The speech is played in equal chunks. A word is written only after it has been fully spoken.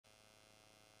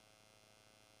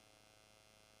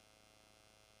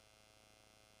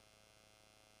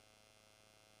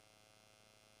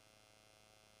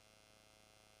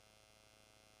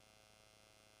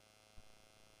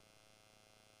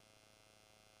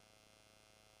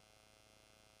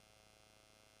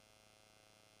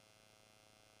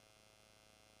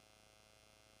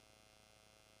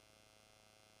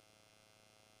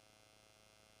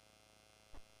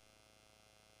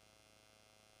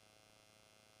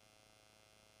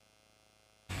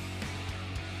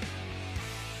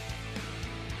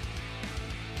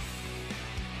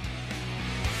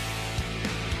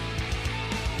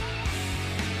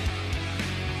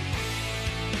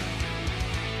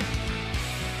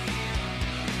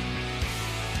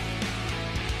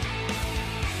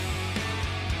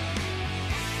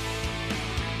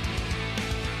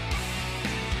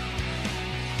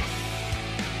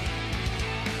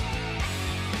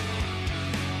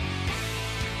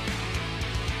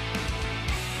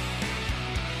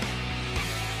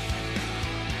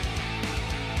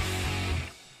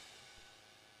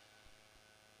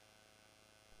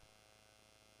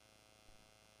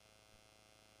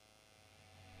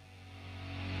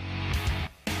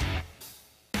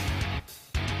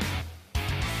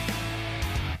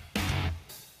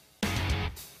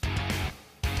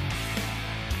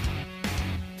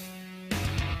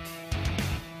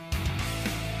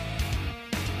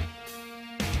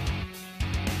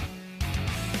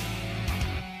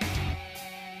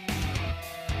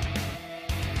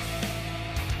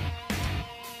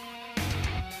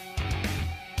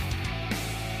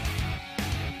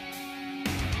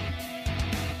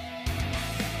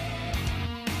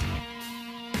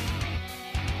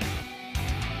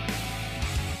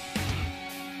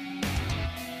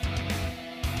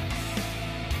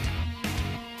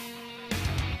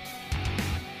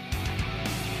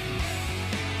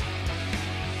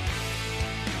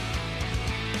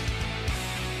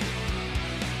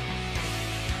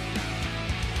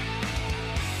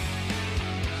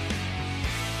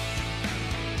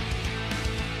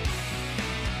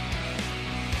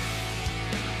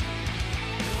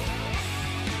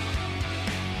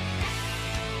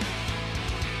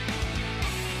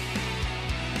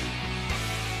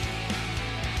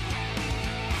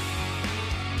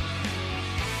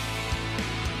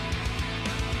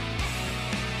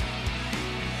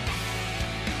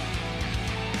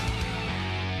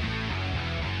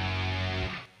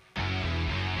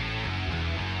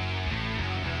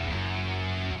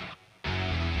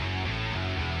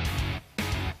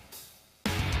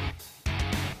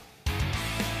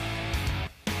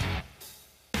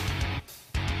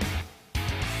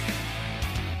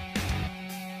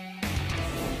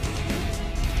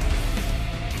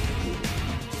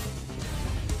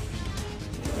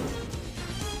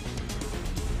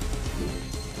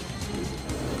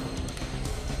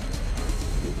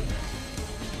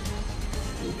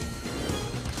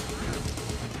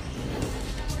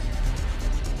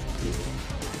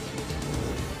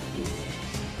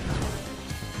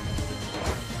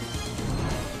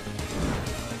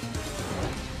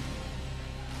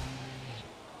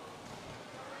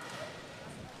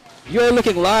You're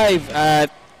looking live at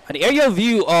an aerial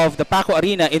view of the Paco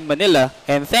Arena in Manila.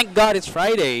 And thank God it's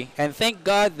Friday. And thank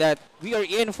God that we are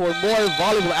in for more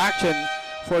volleyball action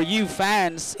for you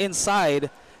fans inside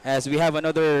as we have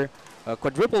another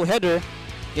quadruple header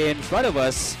in front of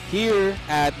us here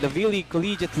at the V-League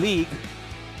Collegiate League.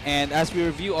 And as we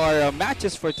review our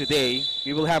matches for today,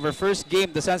 we will have our first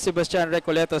game, the San Sebastian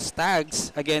Recoletos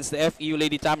Stags against the FEU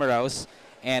Lady Tamaraws.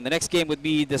 And the next game would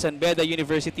be the San Beda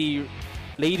University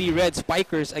Lady Red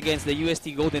Spikers against the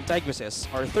UST Golden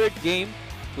Tigresses. Our third game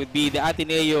would be the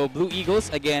Ateneo Blue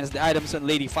Eagles against the Adamson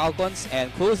Lady Falcons.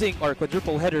 And closing our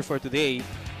quadruple header for today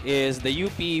is the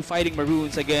UP Fighting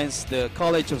Maroons against the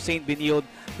College of St. Benilde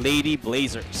Lady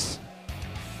Blazers.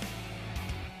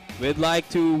 We'd like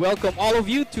to welcome all of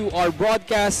you to our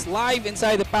broadcast live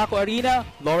inside the Paco Arena.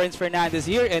 Lawrence Fernandez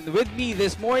here, and with me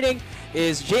this morning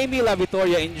is Jamie La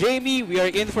Victoria. And Jamie, we are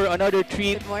in for another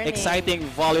treat, exciting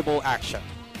volleyball action.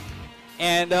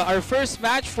 And our first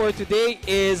match for today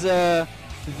is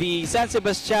the San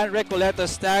Sebastian Recoletos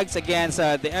Stags against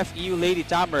the FEU Lady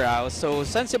Tamaraws. So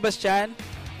San Sebastian,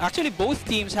 actually both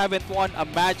teams haven't won a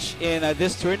match in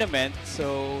this tournament.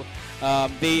 So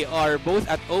they are both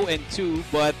at 0-2,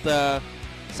 but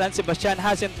San Sebastian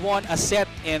hasn't won a set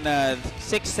in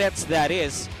 6 sets, that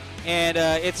is. And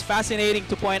it's fascinating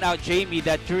to point out, Jamie,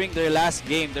 that during their last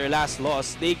game, their last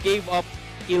loss, they gave up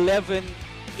 11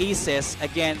 aces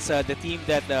against the team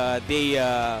that they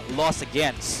lost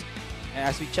against. And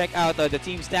as we check out the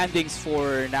team standings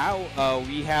for now,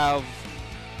 we have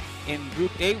in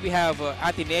Group A, we have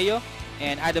Ateneo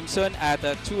and Adamson at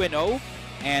 2-0.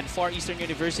 And Far Eastern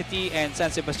University and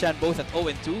San Sebastian both at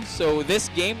 0-2. So this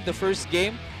game, the first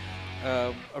game,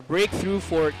 a breakthrough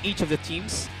for each of the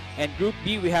teams. And Group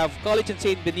B, we have College of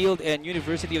St. Benilde and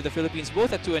University of the Philippines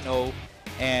both at 2-0.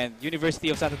 And University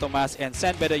of Santo Tomas and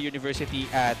San Beda University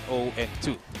at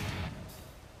 0-2.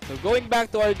 So going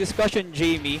back to our discussion,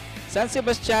 Jamie, San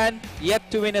Sebastian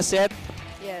yet to win a set.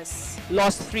 Yes.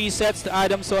 Lost 3 sets to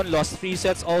Adamson, lost 3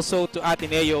 sets also to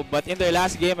Ateneo. But in their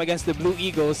last game against the Blue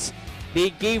Eagles, they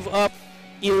gave up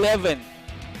 11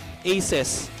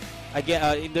 aces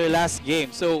again in their last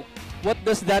game. So what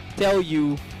does that tell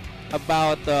you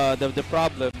about the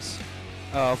problems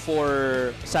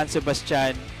for San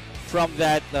Sebastian from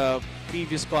that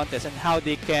previous contest, and how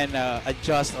they can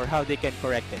adjust or how they can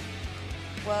correct it?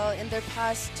 Well, in their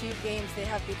past 2 games, they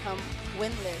have become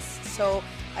winless. So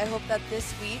I hope that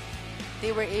this week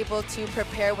they were able to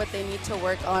prepare what they need to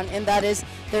work on, and that is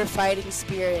their fighting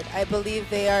spirit. I believe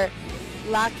they are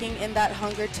lacking in that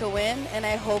hunger to win, and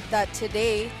I hope that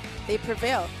today they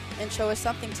prevail and show us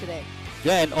something today.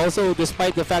 Yeah, and also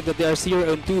despite the fact that they are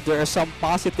 0-2, there are some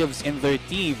positives in their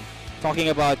team. Talking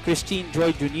about Christine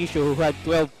Joy Junicio, who had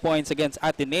 12 points against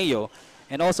Ateneo,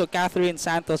 and also Catherine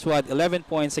Santos, who had 11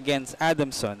 points against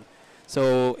Adamson.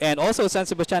 So, and also San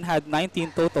Sebastian had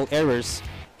 19 total errors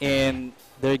in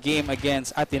their game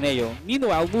against Ateneo.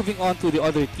 Meanwhile, moving on to the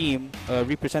other team,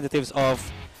 representatives of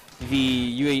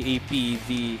the UAAP,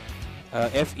 the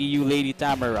FEU Lady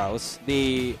Tamaraws,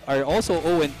 they are also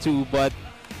 0-2, but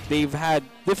they've had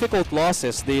difficult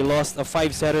losses. They lost a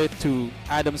 5-setter to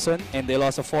Adamson, and they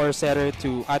lost a 4-setter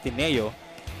to Ateneo.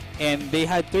 And they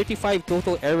had 35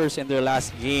 total errors in their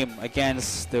last game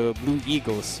against the Blue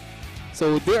Eagles.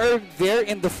 So they are there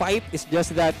in the fight, it's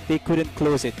just that they couldn't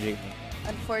close it, Jamie.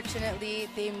 Unfortunately,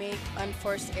 they make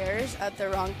unforced errors at the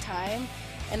wrong time.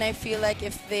 And I feel like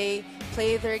if they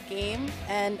play their game,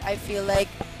 and I feel like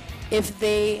if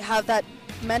they have that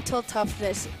mental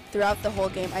toughness throughout the whole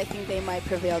game, I think they might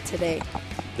prevail today.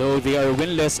 Though they are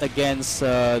winless against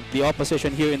the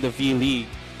opposition here in the V-League,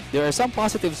 there are some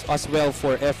positives as well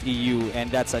for FEU, and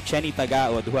that's Chenny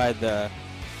Tagaod, who had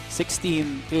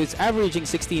 16, he was averaging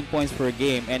 16 points per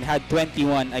game and had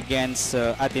 21 against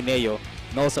Ateneo.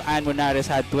 And also Ann Monares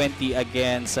had 20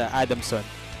 against Adamson.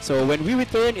 So when we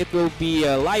return, it will be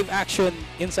live action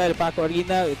inside the Paco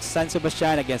Arena. It's San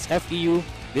Sebastian against FEU.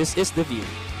 This is the view.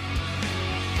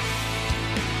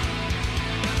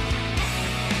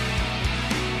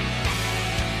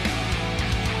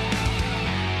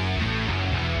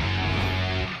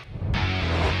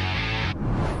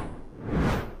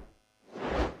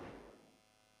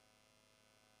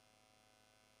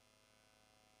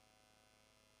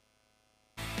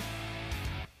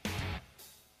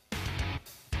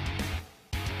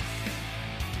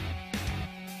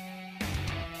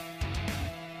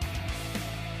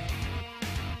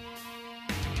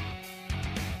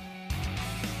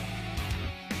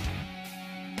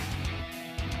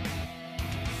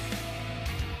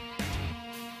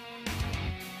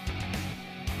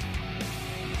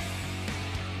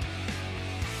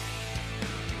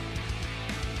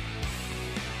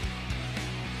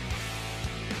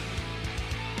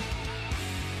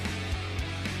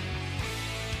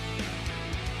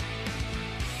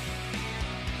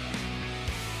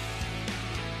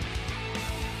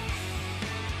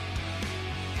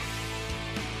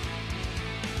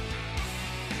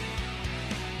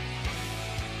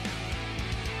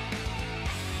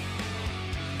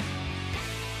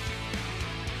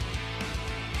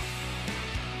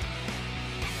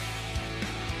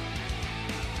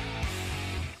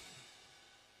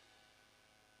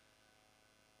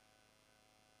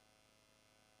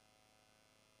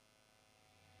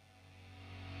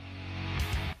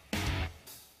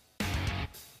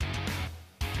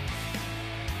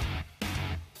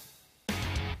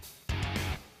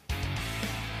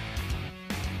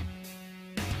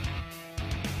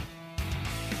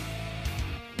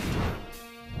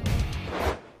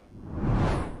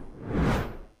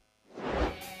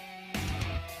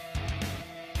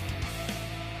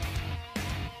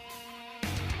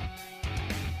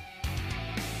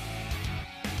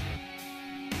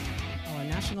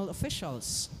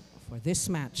 officials for this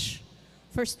match.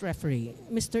 First referee,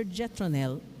 Mr.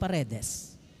 Jetronel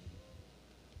Paredes.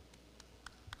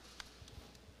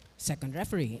 Second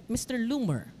referee, Mr.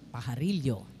 Lumer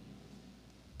Pajarillo.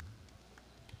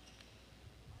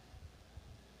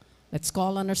 Let's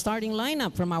call on our starting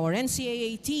lineup from our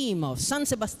NCAA team of San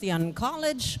Sebastian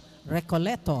College,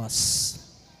 Recoletos.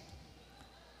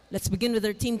 Let's begin with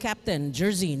our team captain,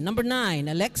 jersey number 9,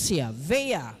 Alexia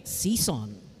Vea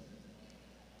Sison.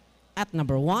 At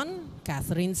number 1,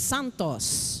 Catherine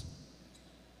Santos.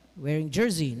 Wearing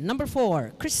jersey number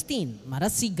 4, Christine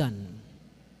Marasigan.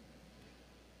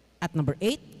 At number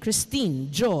 8,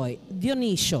 Christine Joy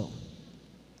Dionisio.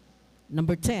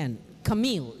 Number 10,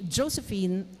 Camille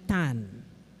Josephine Tan.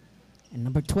 And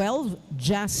number 12,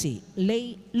 Jassy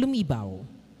Lay Lumibao.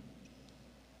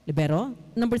 Libero,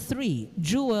 number 3,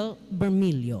 Jewel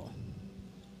Bermilio.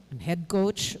 And head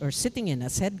coach, or sitting in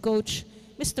as head coach,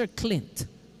 Mr. Clint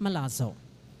Malazzo.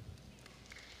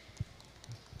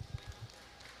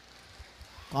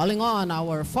 Calling on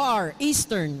our Far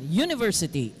Eastern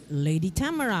University, Lady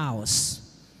Tamaraos.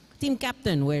 Team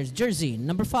captain wears jersey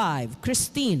number 5,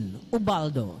 Christine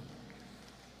Ubaldo.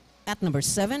 At number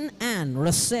 7, Anne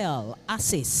Rosel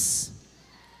Asis.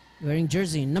 Wearing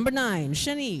jersey number 9,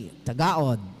 Shani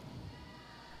Tagaod.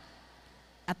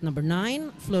 At number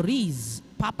 9, Floriz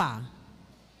Papa.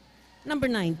 Number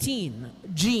 19,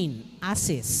 Jean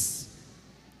Asis.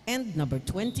 And number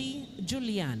 20,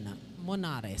 Juliana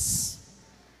Monares.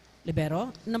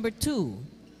 Libero, number 2,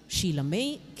 Sheila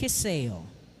May Quiseo.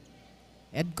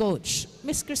 Head coach,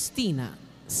 Miss Christina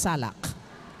Salak.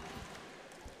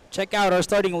 Check out our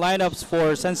starting lineups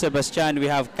for San Sebastian. We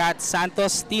have Kat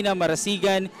Santos, Tina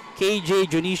Marasigan, KJ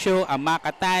Junicio,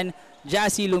 Amakatan,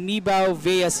 Jassy Lumibao,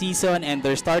 Vea Season, and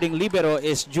their starting libero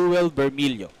is Jewel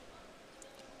Bermilio.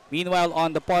 Meanwhile,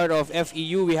 on the part of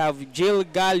FEU, we have Jill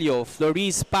Gallo,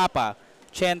 Floriz Papa,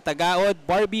 Chen Tagaod,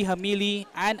 Barbie Hamili,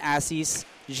 Ann Asis,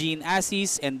 Jean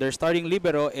Asis, and their starting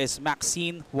libero is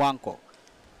Maxine Huanco.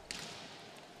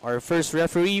 Our first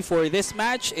referee for this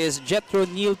match is Jetro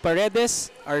Neil Paredes.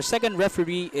 Our second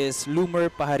referee is Lumer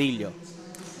Pajarillo.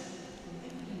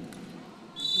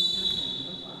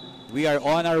 We are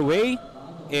on our way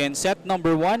in set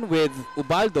number 1 with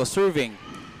Ubaldo serving.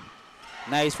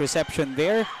 Nice reception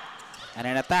there. And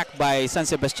an attack by San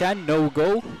Sebastian, no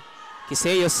go.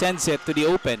 Quiseo sends it to the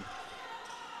open.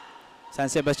 San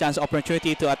Sebastian's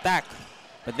opportunity to attack,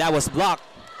 but that was blocked.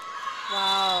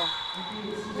 Wow.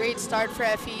 Great start for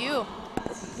FEU.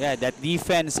 Yeah, that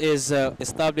defense is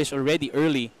established already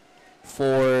early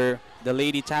for the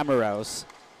Lady Tamaraos.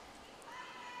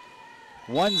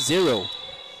 1-0.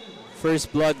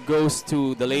 First blood goes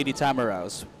to the Lady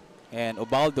Tamaraos. And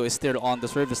Ubaldo is still on the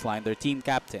service line, their team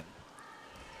captain.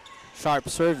 Sharp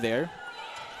serve there.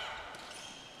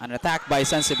 An attack by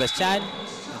San Sebastian.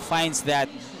 Finds that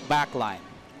back line.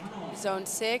 Zone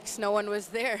 6, no one was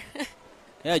there.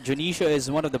 Yeah, Junicio is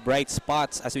one of the bright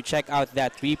spots as we check out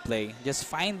that replay. Just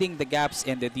finding the gaps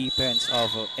in the defense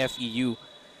of FEU.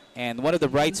 And one of the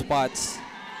bright spots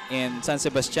in San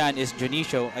Sebastian is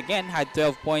Junicio. Again, had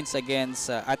 12 points against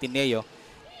Ateneo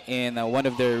in one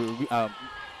of their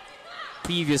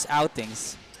previous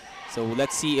outings. So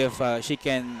let's see if she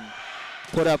can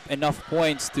put up enough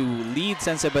points to lead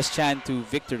San Sebastian to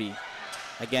victory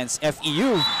against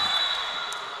FEU.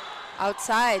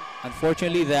 Outside.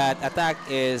 Unfortunately, that attack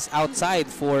is outside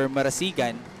for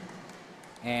Marasigan.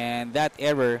 And that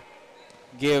error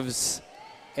gives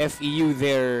FEU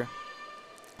their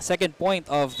second point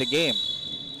of the game.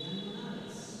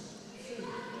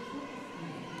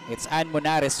 It's Ann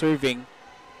Monares serving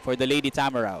for the Lady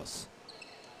Tamaraos.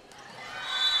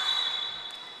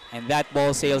 And that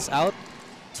ball sails out.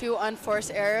 2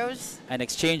 unforced errors. An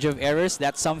exchange of errors.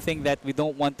 That's something that we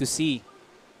don't want to see,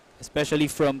 especially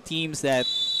from teams that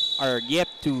are yet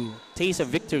to taste a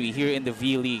victory here in the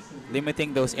V-League.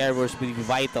 Limiting those errors will be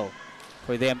vital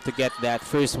for them to get that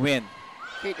first win.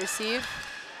 Great receive.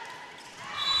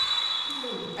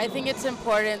 I think it's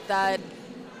important that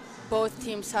both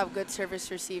teams have good service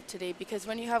receive today, because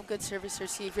when you have good service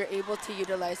receive, you're able to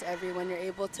utilize everyone. You're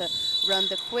able to run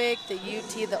the quick, the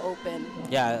UT, the open.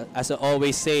 Yeah, as I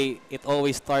always say, it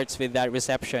always starts with that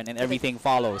reception and everything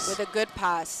follows. With a good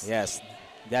pass. Yes,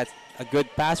 that's a good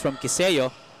pass from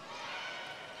Quiseo,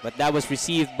 but that was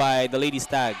received by the Lady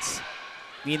Stags.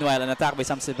 Meanwhile, an attack by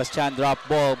San Sebastian, drop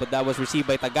ball, but that was received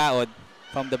by Tagaod.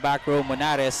 From the back row,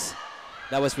 Monares,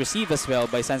 that was received as well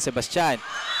by San Sebastian.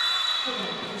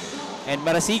 And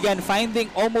Marasigan finding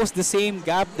almost the same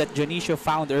gap that Junicio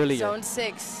found earlier. Zone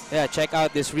 6. Yeah, check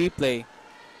out this replay.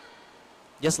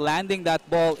 Just landing that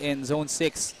ball in zone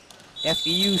 6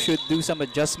 FEU should do some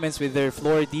adjustments with their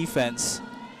floor defense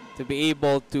to be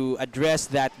able to address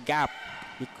that gap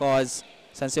because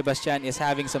San Sebastian is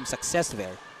having some success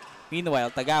there.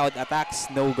 Meanwhile, Tagaod attacks,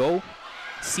 no go.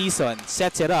 Season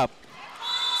sets it up.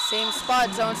 Same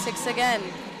spot, zone 6 again.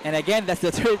 And again, that's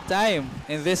the third time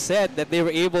in this set that they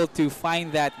were able to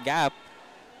find that gap.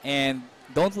 And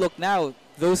don't look now,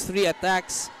 those 3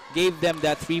 attacks gave them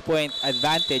that 3-point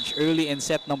advantage early in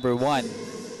set number 1.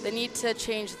 They need to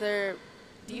change their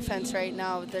defense right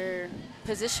now, their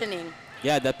positioning.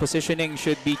 Yeah, that positioning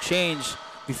should be changed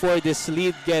before this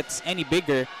lead gets any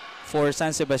bigger for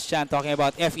San Sebastian. Talking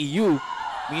about FEU.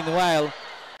 Meanwhile,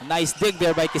 a nice dig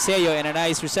there by Kiseo and a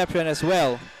nice reception as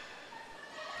well.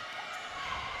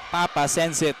 Papa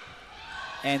sends it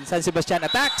and San Sebastian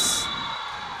attacks.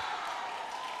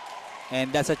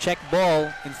 And that's a check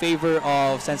ball in favor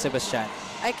of San Sebastian.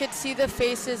 I could see the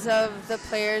faces of the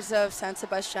players of San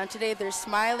Sebastian today. They're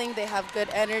smiling, they have good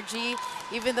energy.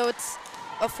 Even though it's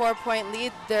a 4-point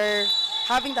lead, they're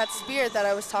having that spirit that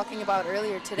I was talking about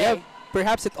earlier today. Yeah,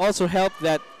 perhaps it also helped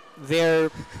that their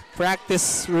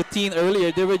practice routine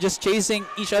earlier, they were just chasing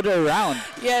each other around.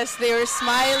 Yes, they were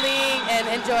smiling and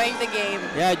enjoying the game.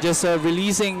 Yeah, just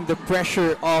releasing the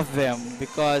pressure off them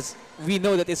because we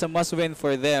know that it's a must-win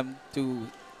for them to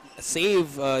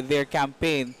save their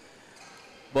campaign.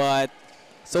 But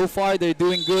so far, they're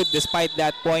doing good despite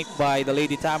that point by the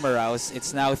Lady Tamaraws.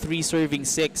 It's now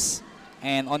 3-6.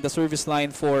 And on the service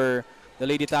line for the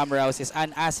Lady Tamaraws is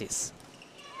Ann Asis.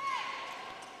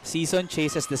 Season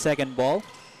chases the second ball.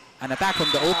 An attack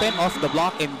from the open, off the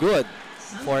block, and good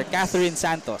for Catherine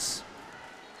Santos.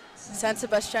 San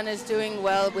Sebastian is doing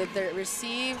well with their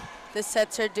receive. The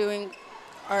sets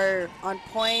are on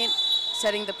point,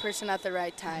 setting the person at the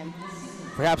right time.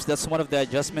 Perhaps that's one of the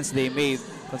adjustments they made,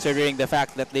 considering the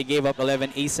fact that they gave up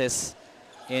 11 aces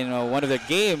in one of the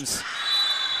games.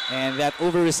 And that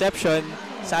over-reception,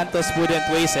 Santos wouldn't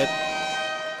waste it.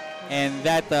 And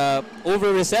that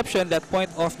over-reception, that point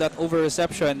of that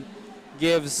over-reception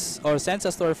gives or sends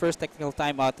us to our first technical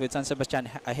timeout with San Sebastian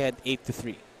ahead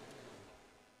 8-3.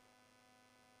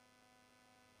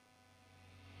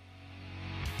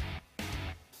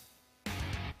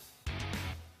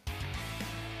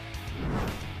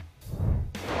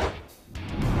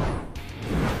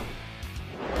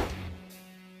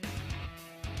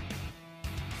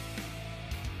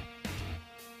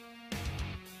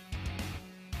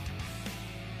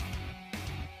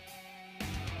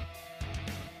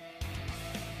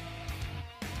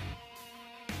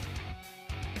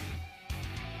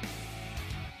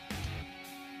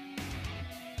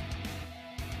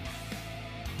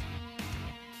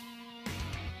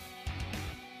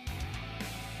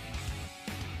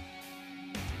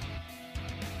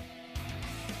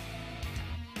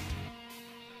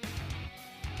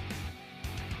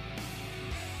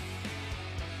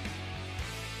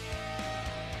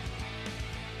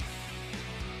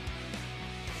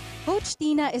 Coach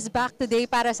Tina is back today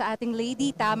para sa ating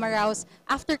Lady Tamaraws.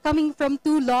 After coming from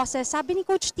 2 losses, sabi ni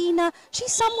Coach Tina,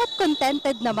 she's somewhat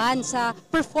contented naman sa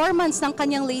performance ng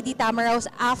kanyang Lady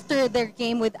Tamaraws after their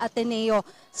game with Ateneo.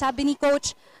 Sabi ni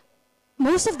Coach,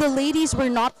 most of the ladies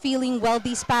were not feeling well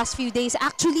these past few days.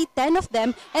 Actually, 10 of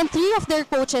them and 3 of their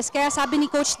coaches. Kaya sabi ni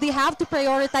Coach, they have to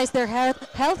prioritize their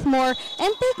health more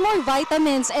and take more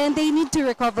vitamins and they need to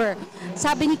recover.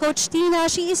 Sabi ni Coach Tina,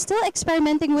 she is still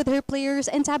experimenting with her players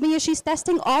and sabi niya she's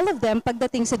testing all of them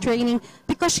pagdating sa training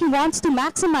because she wants to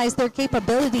maximize their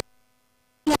capability.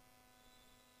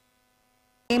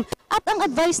 At ang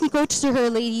advice ni Coach to her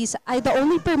ladies ay the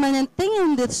only permanent thing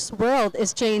in this world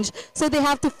is change. So they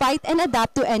have to fight and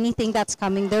adapt to anything that's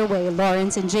coming their way.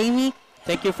 Lawrence and Jamie.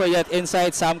 Thank you for that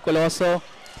insight, Sam Coloso.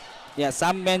 Yeah,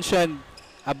 Sam mentioned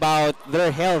about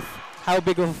their health. How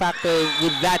big of a factor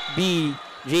would that be,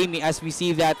 Jamie, as we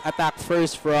see that attack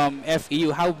first from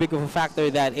FEU? How big of a factor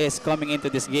that is coming into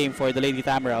this game for the Lady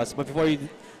Tamaraws? But before you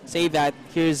say that,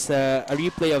 here's a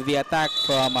replay of the attack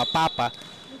from Papa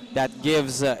that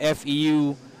gives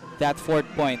FEU that 4th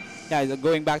point. Yeah,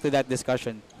 going back to that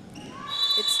discussion.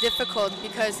 It's difficult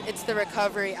because it's the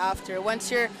recovery after. Once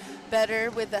you're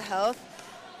better with the health,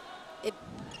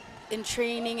 in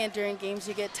training and during games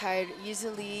you get tired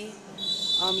easily.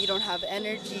 You don't have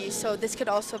energy, so this could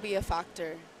also be a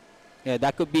factor. Yeah,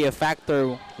 that could be a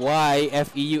factor why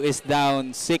FEU is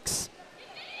down 6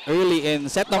 early in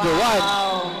set number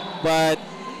 1. But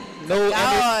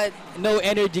no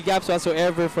energy gaps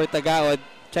whatsoever for Tagaod.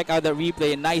 Check out the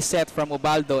replay. Nice set from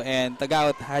Ubaldo, and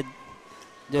Tagaod had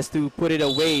just to put it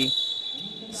away.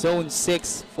 Zone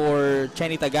 6 for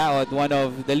Chenny Tagaod, one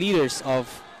of the leaders of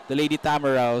the Lady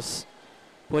Tamaraws.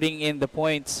 putting in the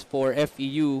points for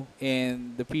FEU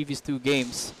in the previous 2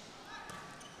 games.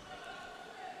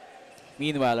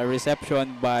 Meanwhile, a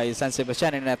reception by San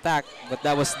Sebastian in an attack, but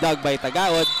that was dug by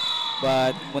Tagaod,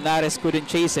 but Munares couldn't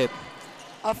chase it.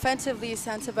 Offensively,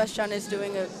 San Sebastian is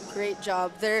doing a great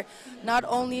job. They're not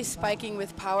only spiking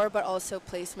with power, but also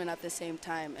placement at the same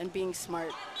time and being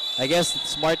smart. I guess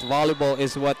smart volleyball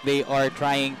is what they are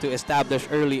trying to establish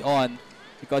early on,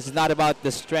 because it's not about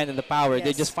the strength and the power. Yes.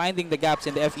 They're just finding the gaps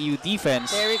in the FEU defense.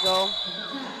 There we go.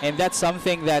 And that's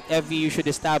something that FEU should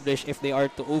establish if they are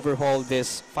to overhaul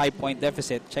this 5-point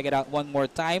deficit. Check it out one more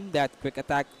time. That quick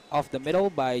attack off the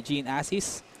middle by Jean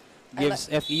Assis gives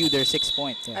FEU their 6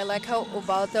 points. Yeah. I like how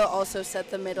Ubaldo also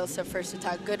set the middle so first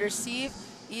attack. Good receive,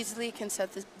 easily can set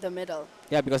the middle.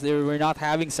 Yeah, because they were not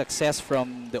having success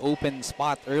from the open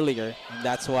spot earlier. And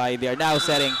that's why they are now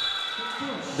setting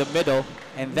the middle.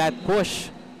 And that push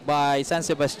by San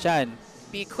Sebastian.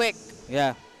 Be quick.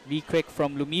 Yeah, be quick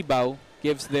from Lumibao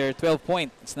gives their 12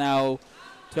 point. It's now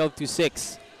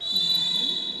 12-6.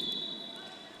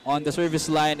 On the service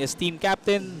line is team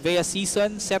captain Vea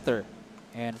Season Setter.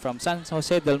 And from San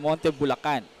Jose del Monte,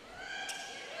 Bulacan,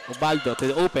 Ubaldo to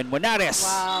the open. Munares.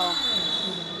 Wow.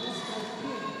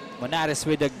 Munares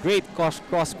with a great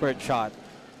cross-court shot.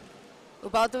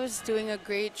 Ubaldo is doing a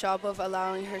great job of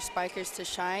allowing her spikers to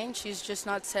shine. She's just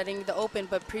not setting the open,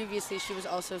 but previously she was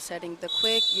also setting the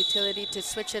quick utility to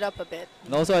switch it up a bit.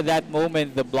 And also at that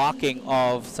moment, the blocking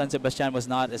of San Sebastian was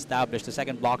not established. The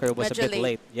second blocker was a bit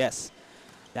late. Yes.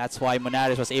 That's why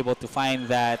Munares was able to find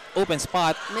that open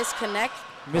spot.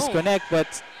 Misconnect,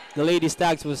 but the Lady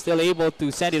Stags was still able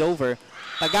to send it over.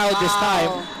 Tagaud this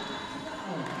time.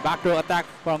 Back row attack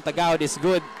from Tagaud is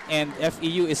good, and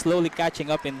FEU is slowly catching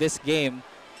up in this game.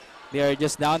 They are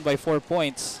just down by 4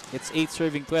 points. It's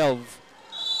 8-12.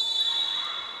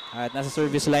 At nasa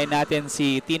service line natin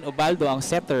si Tin Ubaldo, ang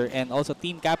setter, and also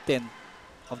team captain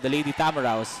of the Lady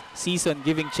Tamaraws. Season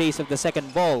giving chase of the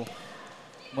second ball.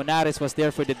 Munares was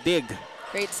there for the dig.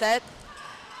 Great set.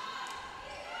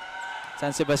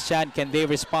 San Sebastian, can they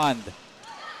respond?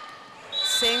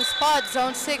 Same spot,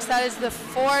 zone 6. That is the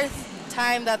 4th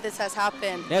time that this has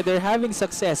happened. Yeah, they're having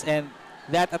success, and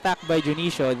that attack by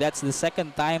Junicio, that's the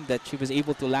 2nd time that she was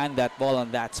able to land that ball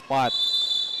on that spot.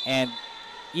 And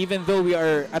even though we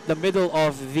are at the middle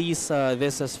of this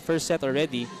first set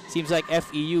already, seems like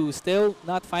FEU still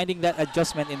not finding that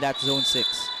adjustment in that zone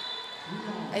 6.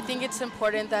 I think it's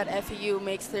important that FEU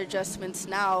makes their adjustments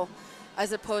now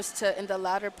as opposed to in the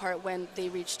latter part when they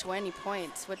reach 20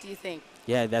 points. What do you think?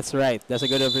 Yeah, that's right. That's a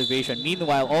good observation.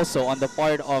 Meanwhile, also on the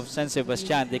part of San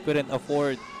Sebastian, they couldn't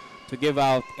afford to give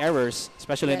out errors,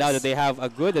 especially now that they have a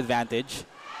good advantage.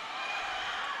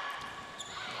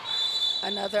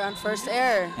 Another unforced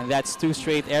error. And that's 2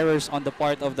 straight errors on the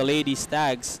part of the Lady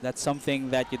Stags. That's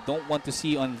something that you don't want to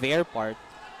see on their part,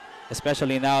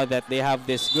 especially now that they have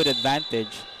this good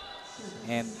advantage.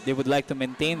 And they would like to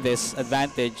maintain this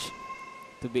advantage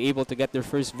to be able to get their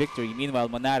first victory. Meanwhile,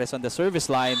 Munares on the service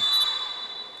line,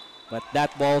 but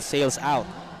that ball sails out.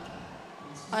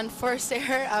 Unforced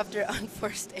error after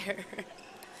unforced error.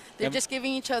 They're just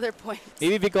giving each other points.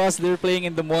 Maybe because they're playing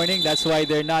in the morning, that's why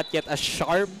they're not yet as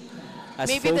sharp, as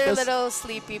Maybe focused. they're a little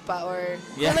sleepy pa or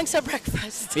feeling some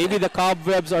breakfast. Maybe the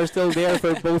cobwebs are still there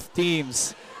for both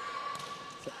teams.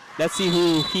 So let's see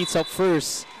who heats up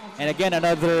first. And again,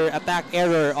 another attack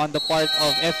error on the part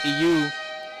of FEU.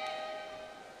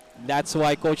 That's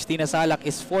why Coach Tina Salak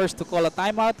is forced to call a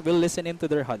timeout. We'll listen into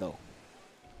their huddle.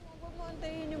 Huwag mo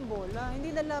antayin yung bola. Hindi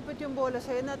nalapit yung bola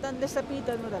sa'yo, unless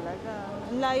lapitan mo talaga.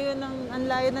 Ang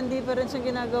layo ng difference yung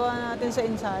ginagawa natin sa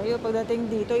ensayo.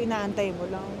 Pagdating dito, inaantay mo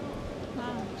lang.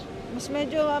 Mas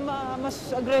medyo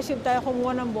mas aggressive tayo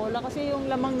kumuha ng bola kasi yung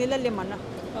lamang nila 5 na.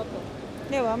 Opo.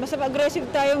 Di ba? Mas aggressive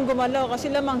tayong gumalaw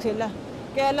kasi lamang sila.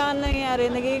 Kaya lang nangyayari,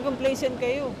 nagiging complacent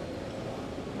kayo.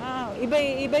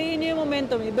 Ibayin niyo yung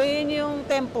momentum, ibayin niyo yung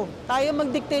tempo. Tayo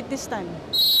mag-dictate this time.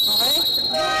 Okay?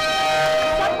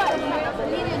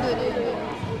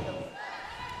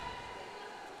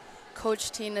 Coach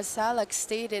Tina Salak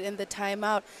stated in the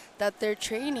timeout that their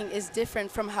training is different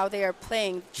from how they are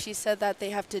playing. She said that they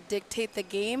have to dictate the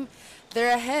game.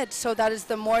 They're ahead, so that is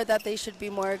the more that they should be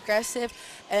more aggressive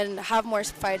and have more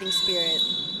fighting spirit.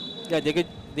 Yeah,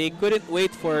 they couldn't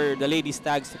wait for the Lady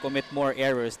Stags to commit more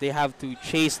errors. They have to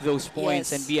chase those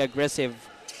points and be aggressive,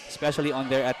 especially on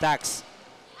their attacks.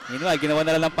 Meanwhile, ginawa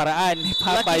na lang ng paraan ni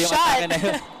Papa yung atake na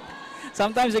yun.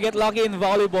 Sometimes you get lucky in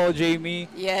volleyball, Jamie.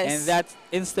 Yes. And that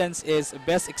instance is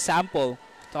best example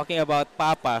talking about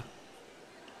Papa.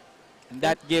 And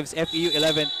that gives FEU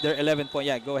their 11 point.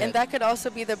 Yeah, go ahead. And that could also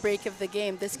be the break of the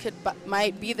game. This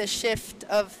might be the shift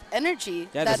of energy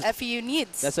that FEU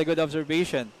needs. That's a good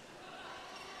observation.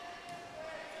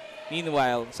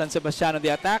 Meanwhile, San Sebastian on the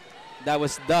attack. That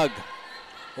was Doug.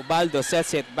 Ubaldo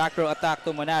sets it. Back row attack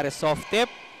to Monares. Soft tip.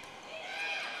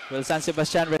 Will San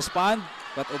Sebastian respond?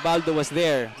 But Ubaldo was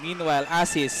there. Meanwhile,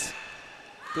 Asis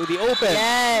to the open.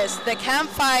 Yes, the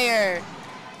campfire.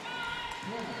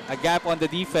 A gap on the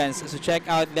defense. So check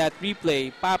out that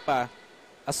replay. Papa,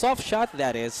 a soft shot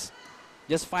that is.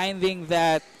 Just finding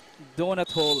that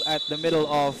donut hole at the middle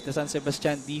of the San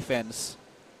Sebastian defense.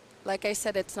 Like I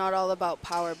said, it's not all about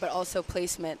power, but also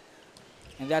placement.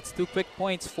 And that's 2 quick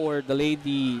points for the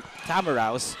Lady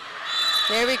Tamaraws.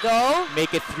 There we go.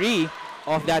 Make it 3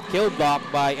 off that kill block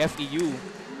by FEU.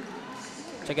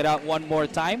 Check it out one more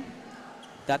time.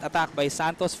 That attack by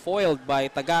Santos foiled by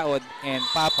Tagaod and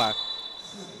Papa.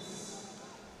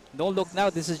 Don't look now,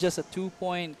 this is just a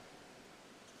 2-point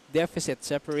deficit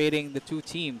separating the two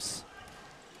teams.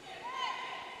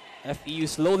 FEU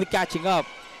slowly catching up.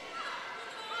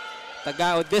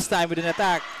 Tagaod this time with an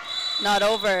attack. Not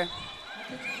over.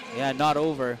 Yeah, not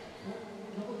over.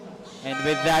 And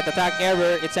with that attack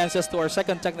error, it sends us to our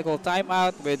second technical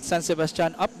timeout with San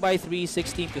Sebastian up by 3,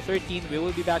 16-13. We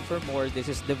will be back for more. This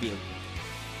is the V-League.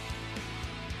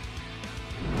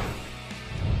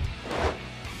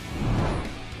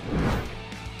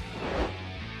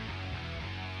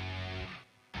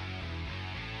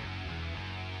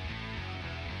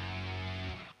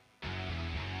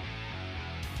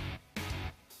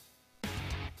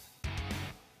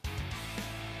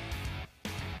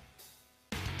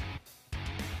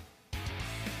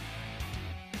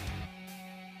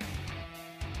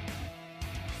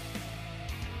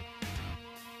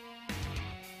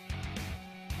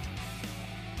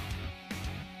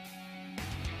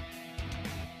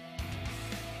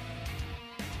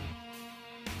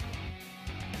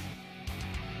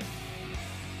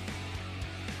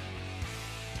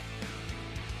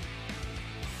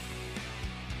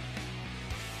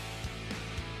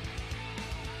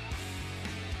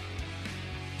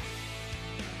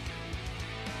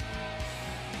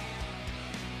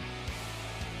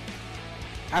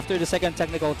 After the second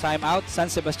technical timeout, San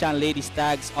Sebastian Lady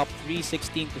Stags up 3,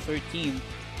 16-13.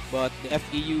 But the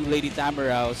FEU Lady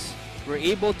Tamaraws were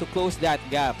able to close that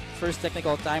gap. First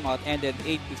technical timeout ended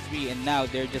 8-3, and now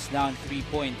they're just down 3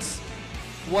 points.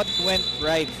 What went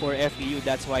right for FEU?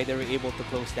 That's why they were able to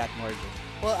close that margin.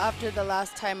 Well, after the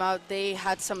last timeout, they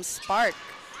had some spark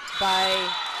by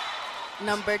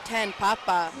number 10,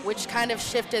 Papa, which kind of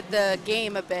shifted the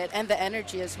game a bit and the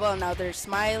energy as well. Now they're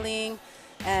smiling,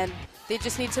 and they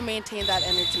just need to maintain that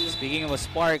energy. Speaking of a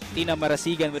spark, Tina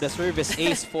Marasigan with a service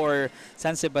ace for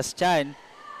San Sebastian.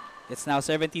 It's now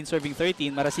 17 serving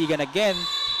 13. Marasigan again,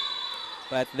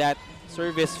 but that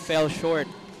service fell short.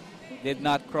 Did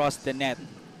not cross the net.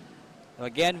 So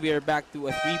again, we are back to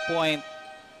a 3-point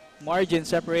margin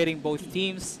separating both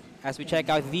teams. As we check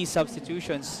out these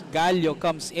substitutions, Gallo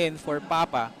comes in for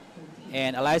Papa,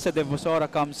 and Eliza De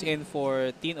Vosora comes in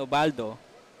for Tin Ubaldo.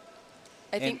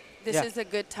 I think this is a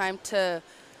good time to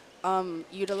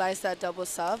utilize that double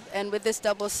sub. And with this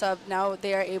double sub, now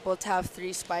they are able to have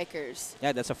 3 spikers.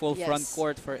 Yeah, that's a full front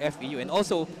court for FEU. And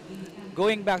also,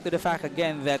 going back to the fact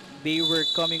again that they were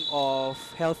coming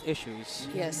off health issues.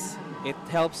 Yes. It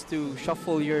helps to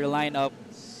shuffle your lineup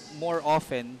more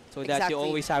often so that you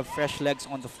always have fresh legs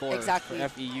on the floor for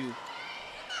FEU.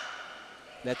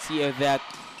 Let's see if that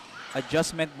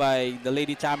adjustment by the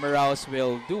Lady Tamaraws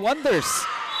will do wonders.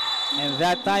 And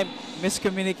that time,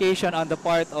 miscommunication on the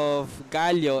part of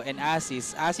Gallo and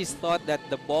Asis. Asis thought that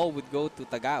the ball would go to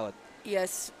Tagaot.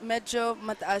 Yes, medyo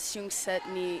mataas yung set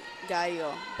ni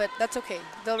Gallo, but that's okay.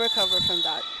 They'll recover from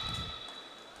that.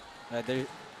 They're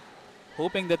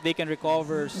hoping that they can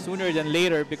recover sooner than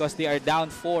later because they are down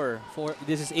 4.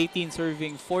 This is 18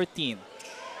 serving 14.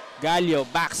 Gallo,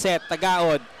 back set,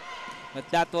 Tagaod. But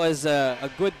that was a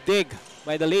good dig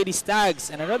by the Lady Stags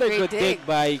and another good dig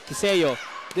by Kiseo.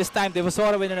 This time, De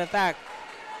Vosora with an attack.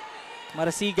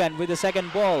 Marasigan with the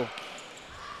second ball.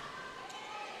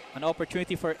 An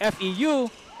opportunity for FEU.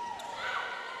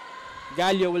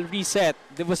 Gallo will reset.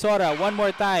 De Vosora one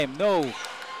more time. No.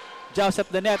 Joust up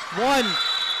the net. One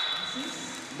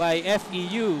by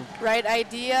FEU. Right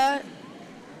idea.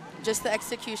 Just the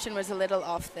execution was a little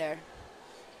off there.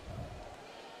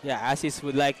 Yeah, Asis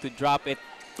would like to drop it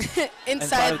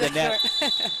inside the net.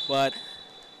 But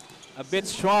a bit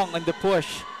strong on the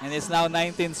push, and it's now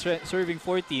 19 serving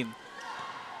 14.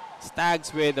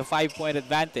 Stags with a 5-point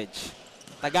advantage.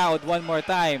 Tagaod one more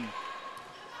time.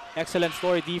 Excellent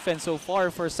floor defense so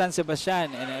far for San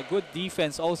Sebastian, and a good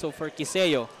defense also for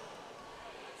Quiseo.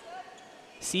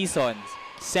 Season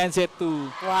sends it to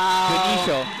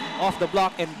Junicio off the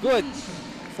block, and good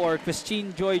for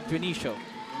Christine Joy Junicio.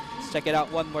 Let's check it out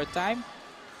one more time.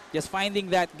 Just finding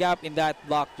that gap in that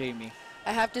block, Jamie.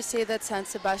 I have to say that San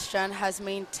Sebastian has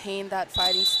maintained that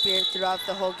fighting spirit throughout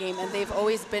the whole game, and they've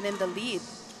always been in the lead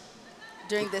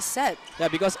during this set. Yeah,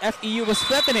 because FEU was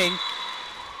threatening.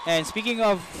 And speaking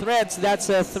of threats, that's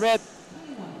a threat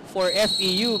for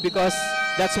FEU because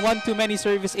that's one too many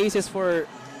service aces for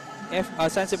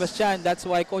San Sebastian. That's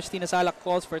why Coach Tina Salak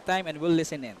calls for time and will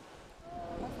listen in.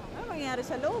 Ano mangyari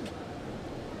sa loob?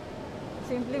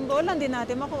 Simpleng bola, hindi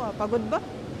natin makuha. Pagod ba?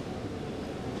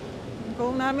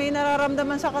 Kung namin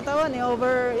nararamdaman sa katawan,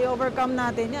 i-overcome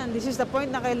natin yan. This is the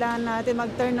point na kailangan natin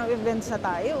mag-turn of events na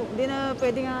tayo. Hindi na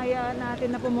pwedeng hayaan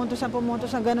natin na pumuntos sa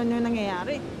ganun yung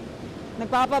nangyayari.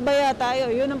 Nagpapabaya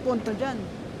tayo, yun ang punto dyan.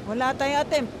 Wala tayong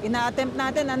attempt. Ina-attempt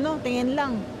natin, tingin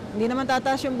lang. Hindi naman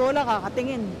tataas yung bola,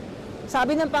 kakatingin.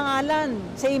 Sabi ng pangalan,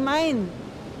 say mine.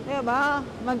 Diba?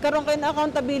 Magkaroon kayo ng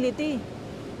accountability.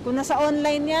 Kung nasa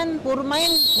online yan, puro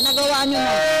mine, nagawa nyo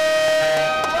na.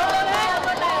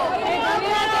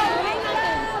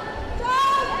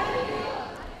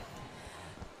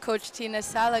 Coach Tina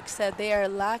Salak said they are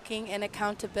lacking in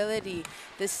accountability.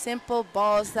 The simple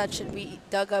balls that should be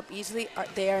dug up easily,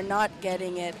 they are not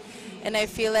getting it. And I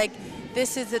feel like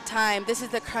this is the time, this is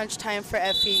the crunch time for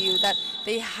FEU, that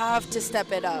they have to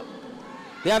step it up.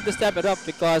 They have to step it up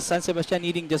because San Sebastian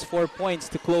needing just 4 points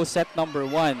to close set number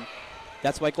 1.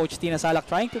 That's why Coach Tina Salak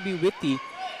trying to be witty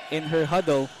in her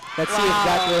huddle. Let's see if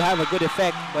that will have a good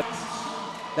effect. But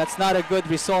that's not a good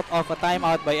result of a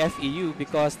timeout by FEU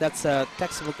because that's a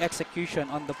textbook execution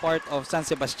on the part of San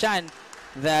Sebastian.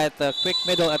 That quick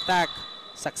middle attack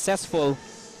successful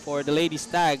for the Lady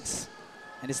Stags.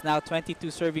 And it's now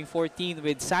 22 serving 14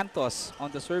 with Santos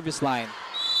on the service line.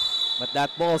 But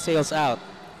that ball sails out.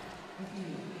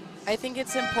 I think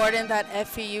it's important that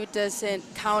FEU doesn't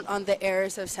count on the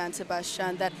errors of San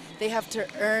Sebastian, that they have to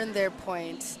earn their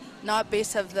points, not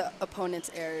based on the opponent's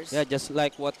errors. Yeah, just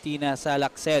like what Tina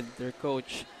Salak said, their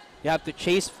coach, you have to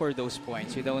chase for those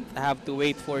points. You don't have to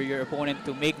wait for your opponent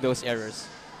to make those errors.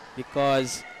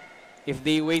 Because if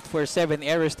they wait for 7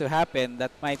 errors to happen, that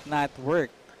might not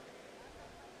work.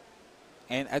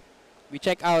 And we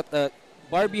check out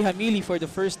Barbie Hamili for the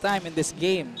first time in this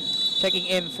game. Checking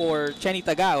in for Chenny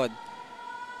Tagaod,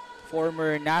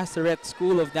 former Nazareth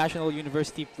School of National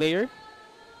University player.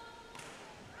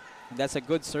 And that's a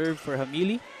good serve for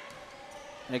Hamili.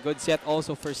 And a good set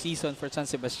also for Season for San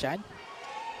Sebastian.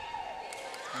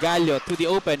 Gallo to the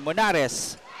open,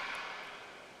 Monares.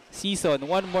 Season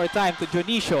one more time to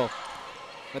Junicio.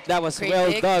 But that was Great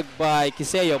well pick. dug by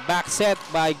Quiseo. Back set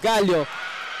by Gallo.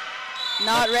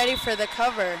 Not ready for the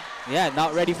cover. Yeah,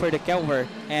 not ready for the cover.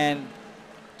 And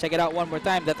check it out one more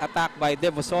time. That attack by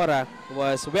Devosora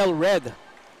was well read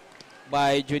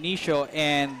by Junicio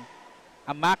and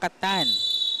Amakatan,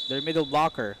 their middle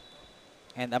blocker.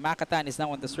 And Amakatan is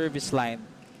now on the service line.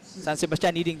 San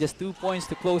Sebastian needing just 2 points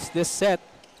to close this set.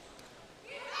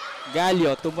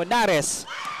 Gallo to Monares.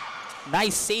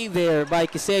 Nice save there by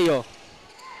Quiseo.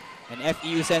 And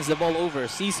FEU sends the ball over.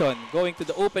 Season going to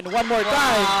the open one more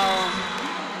time.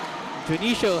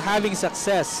 Junicio having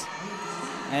success.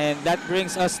 And that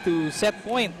brings us to set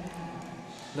point.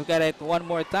 Look at it one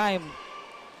more time.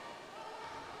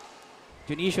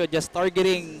 Junicio just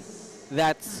targeting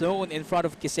that zone in front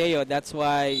of Quiseo. That's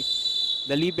why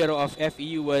the libero of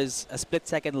FEU was a split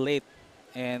second late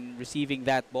in receiving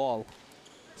that ball.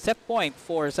 Set point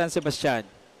for San Sebastian.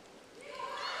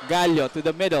 Gallo to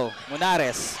the middle.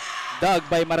 Monares. Dug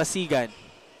by Marasigan.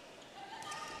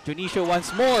 Junicio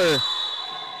once more.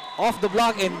 Off the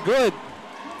block and good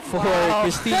for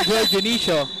Christine Joy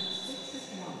Junicio.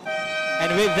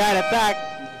 And with that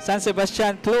attack, San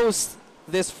Sebastian closed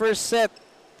this first set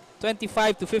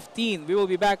 25-15. We will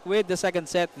be back with the second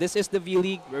set. This is the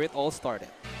V-League where it all started.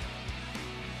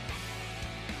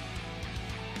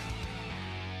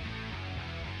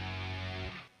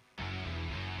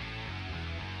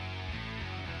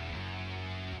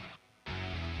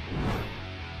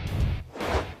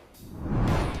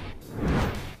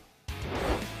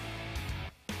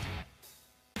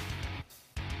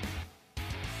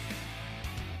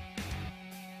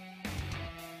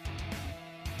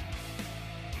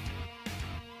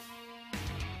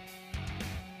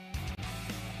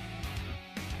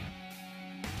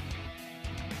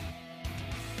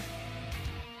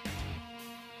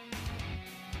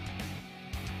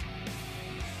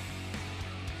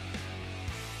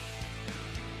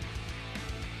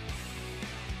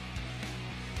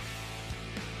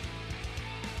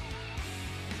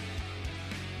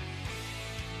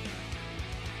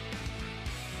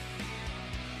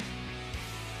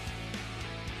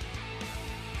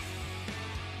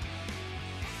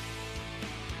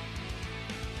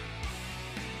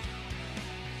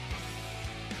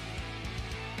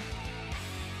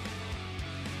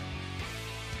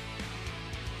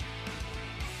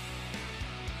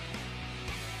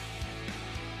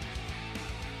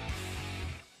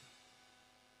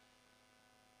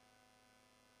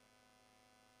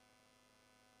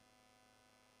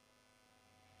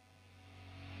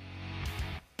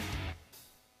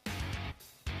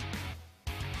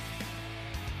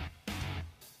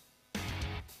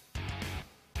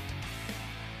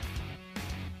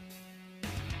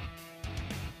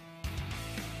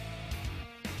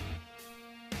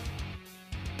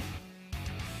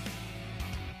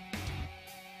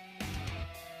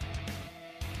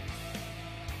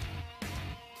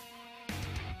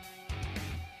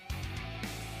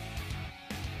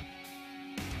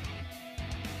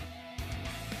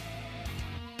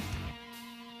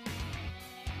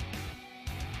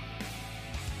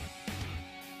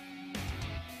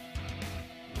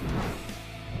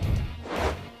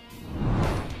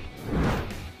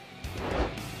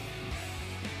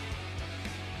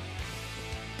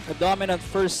 a dominant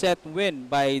first set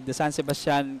win by the San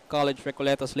Sebastian College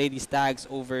Recoletos Lady Stags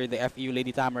over the FEU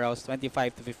Lady Tamaraws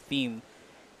 25-15.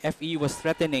 FEU was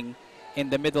threatening in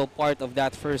the middle part of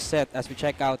that first set. As we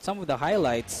check out some of the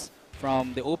highlights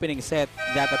from the opening set,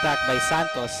 that attack by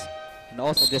Santos and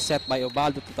also this set by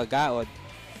Ubaldo to Tagaod.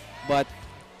 But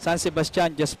San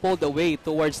Sebastian just pulled away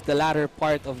towards the latter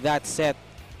part of that set,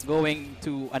 going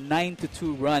to a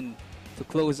 9-2 run to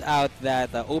close out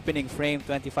that opening frame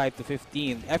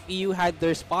 25-15. FEU had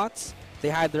their spots, they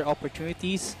had their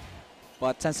opportunities,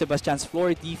 but San Sebastian's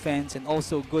floor defense and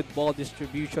also good ball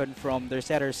distribution from their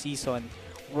setter season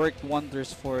worked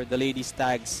wonders for the Lady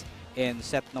Stags in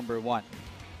set number 1.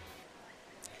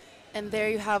 And there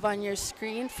you have on your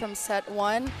screen from set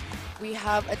 1, we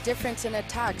have a difference in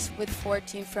attacks with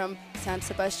 14 from San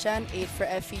Sebastian, 8 for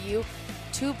FEU,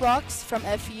 2 blocks from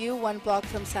FEU, 1 block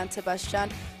from San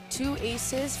Sebastian, 2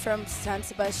 aces from San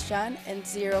Sebastian, and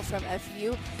 0 from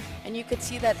FEU. And you could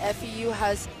see that FEU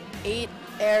has 8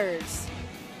 errors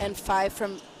and 5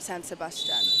 from San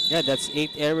Sebastian. Yeah, that's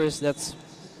 8 errors. That's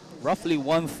roughly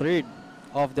 1/3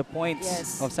 of the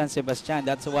points of San Sebastian.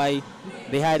 That's why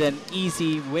they had an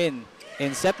easy win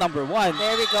in set number 1.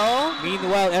 There we go.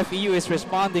 Meanwhile, FEU is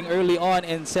responding early on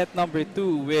in set number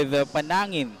 2 with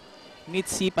Panangin.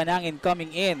 Mitzi Panangin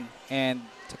coming in and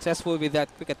successful with that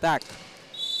quick attack.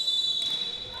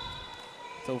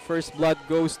 So first blood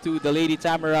goes to the Lady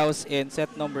Tamaraws in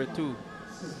set number 2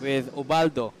 with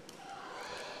Ubaldo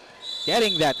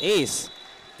getting that ace.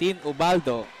 Tin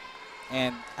Ubaldo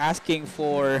and asking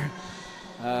for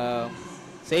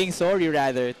saying sorry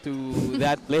rather to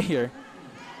that player.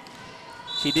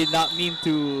 She did not mean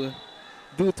to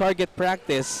do target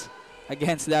practice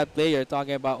against that player,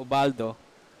 talking about Ubaldo.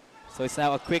 So it's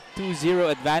now a quick 2-0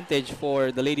 advantage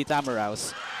for the Lady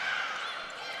Tamaraws.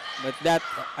 But that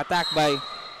attack by,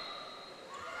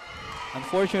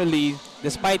 unfortunately,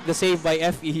 despite the save by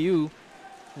FEU,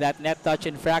 that net touch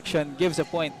infraction gives a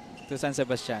point to San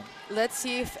Sebastian. Let's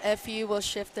see if FEU will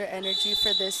shift their energy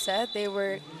for this set. They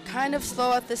were kind of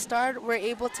slow at the start, were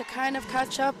able to kind of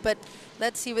catch up, but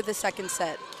let's see with the second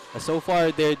set. So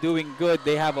far, they're doing good.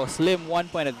 They have a slim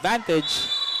 1-point advantage.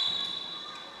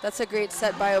 That's a great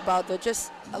set by Ubaldo.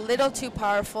 Just a little too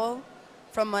powerful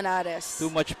from Monares. Too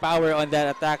much power on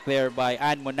that attack there by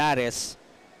Ann Monares.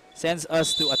 Sends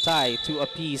us to a tie, 2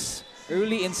 apiece,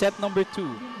 early in set number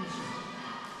 2.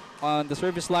 On the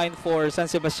service line for San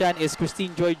Sebastian is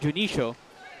Christine Joy Junicio,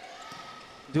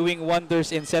 doing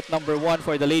wonders in set number 1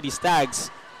 for the Lady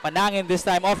Stags. Panangin this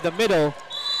time off the middle.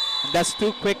 And that's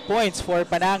 2 quick points for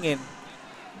Panangin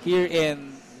here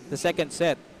in the second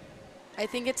set. I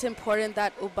think it's important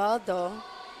that Ubaldo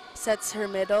sets her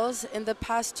middles. In the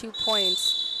past 2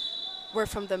 points were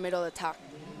from the middle attack.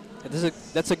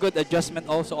 That's a good adjustment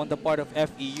also on the part of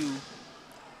FEU,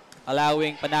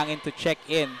 allowing Panangin to check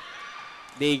in.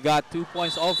 They got 2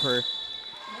 points off her.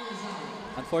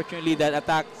 Unfortunately, that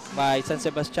attack by San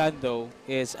Sebastian, though,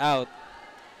 is out.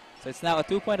 So it's now a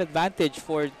 2-point advantage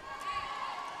for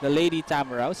the Lady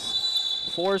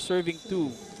Tamaraws. 4 serving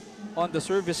 2. On the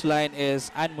service line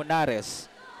is Ann Monares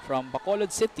from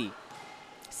Bacolod City.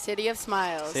 City of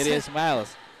Smiles. City of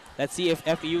Smiles. Let's see if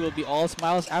FEU will be all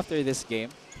smiles after this game.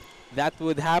 That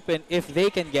would happen if they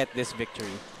can get this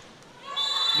victory.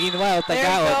 Meanwhile,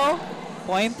 Tagaod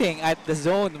pointing at the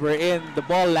zone wherein the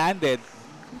ball landed.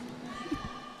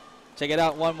 Check it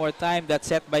out one more time. That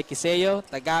set by Kiseo.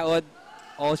 Tagaod,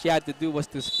 all she had to do was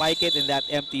to spike it in that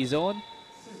empty zone.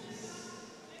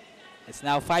 It's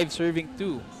now 5 serving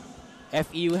 2.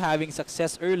 FEU having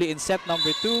success early in set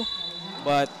number 2,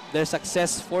 but their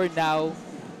success for now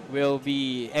will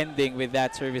be ending with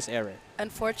that service error.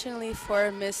 Unfortunately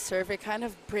for Miss Serve, it kind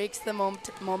of breaks the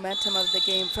momentum of the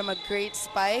game. From a great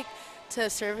spike to a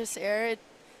service error, it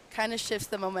kind of shifts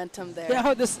the momentum there. Yeah,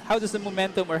 how does the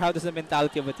momentum or how does the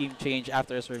mentality of a team change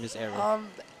after a service error?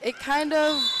 It kind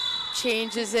of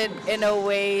changes it in a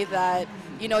way that,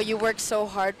 you know, you work so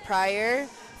hard prior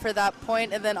for that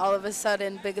point, and then all of a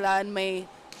sudden, biglaan may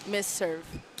miss-serve.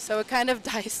 So it kind of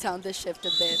dies down the shift a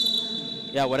bit.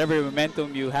 Yeah, whatever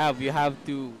momentum you have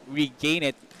to regain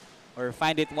it or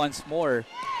find it once more.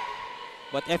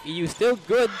 But FEU still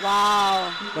good.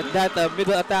 Wow. But that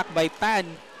middle attack by Tan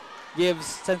gives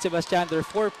San Sebastian their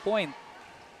 4-point.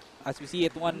 As we see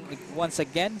it once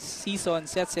again, Season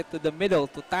sets it to the middle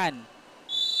to Tan.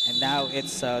 And now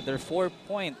it's their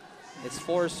 4-point. It's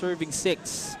 4 serving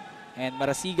 6. And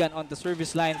Marasigan on the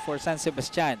service line for San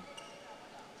Sebastian.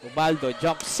 Ubaldo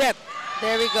jump set.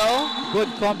 There we go. Good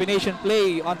combination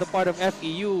play on the part of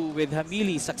FEU with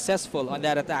Hamili successful on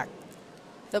that attack.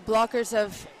 The blockers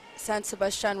of San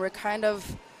Sebastian were kind of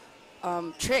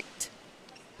tricked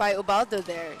by Ubaldo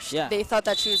there. Yeah. They thought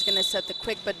that she was going to set the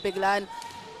quick, but Biglan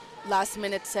last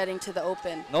minute setting to the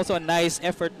open. And also a nice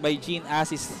effort by Jean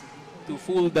Assis to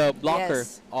fool the blocker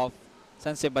Yes. of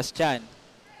San Sebastian.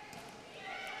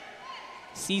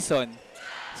 Season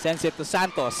sends it to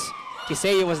Santos.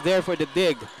 Kiseo was there for the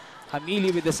dig.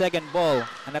 Hamili with the second ball.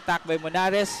 An attack by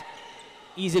Monares.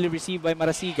 Easily received by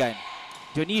Marasigan.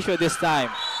 Dionisio this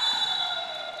time.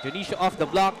 Dionisio off the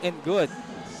block and good.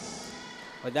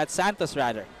 But that's Santos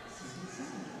rather.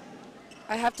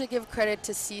 I have to give credit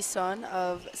to Sison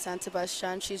of San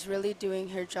Sebastian. She's really doing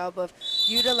her job of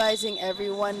utilizing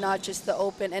everyone, not just the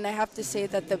open. And I have to say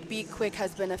that the Be Quick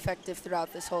has been effective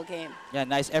throughout this whole game. Yeah,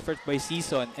 nice effort by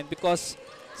Season. And because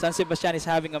San Sebastian is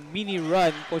having a mini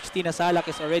run, Coach Tina Salak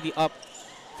is already up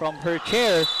from her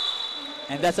chair.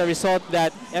 And that's a result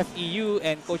that FEU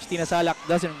and Coach Tina Salak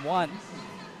doesn't want,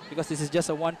 because this is just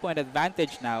a 1-point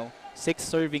advantage now. 6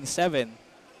 serving 7.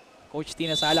 Coach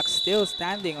Tina Salak still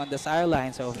standing on the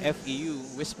sidelines of FEU,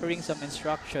 whispering some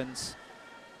instructions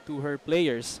to her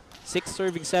players. 6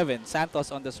 serving 7.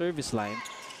 Santos on the service line.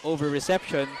 Over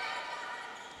reception.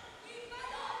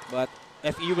 But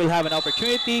FEU will have an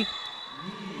opportunity.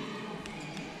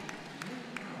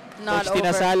 Not Coach Tina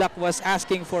over. Salak was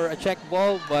asking for a check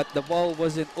ball, but the ball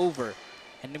wasn't over.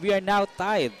 And we are now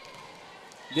tied.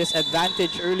 This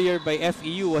advantage earlier by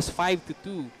FEU was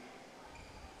 5-2.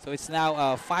 So it's now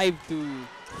a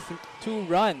 5-2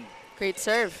 run Great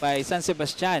serve. by San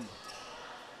Sebastian.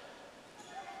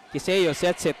 Kiseo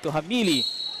sets it to Hamili.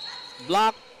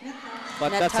 Block,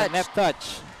 but Net that's a touch. net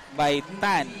touch by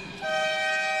Tan.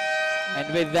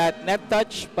 And with that net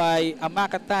touch by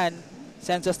Amaka Tan,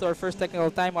 sends us to our first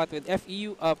technical timeout with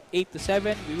FEU up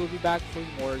 8-7. We will be back for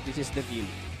more. This is the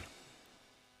V-League.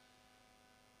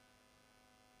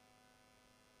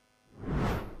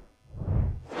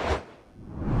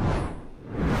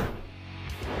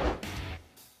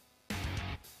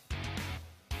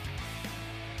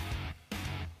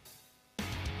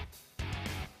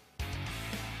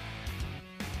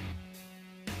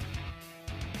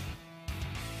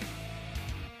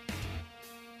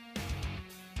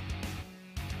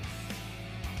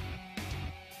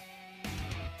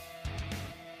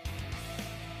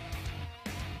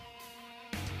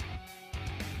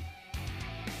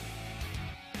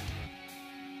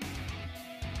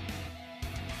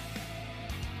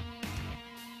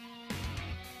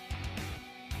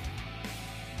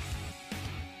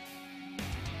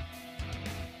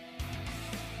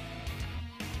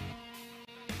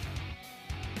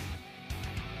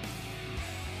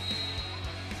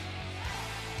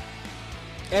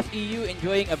 FEU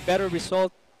enjoying a better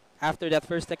result after that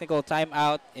first technical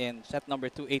timeout in set number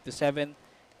 2, 8-7,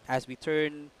 as we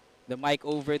turn the mic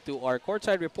over to our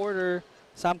courtside reporter,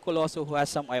 Sam Coloso, who has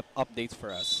some updates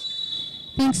for us.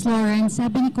 Thanks, Lawrence.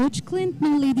 Sabi ni Coach Clint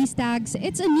ng Lady Stags,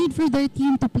 it's a need for their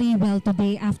team to play well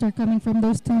today after coming from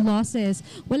those 2 losses.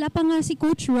 Wala pa nga si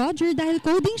Coach Roger dahil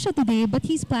coding siya today, but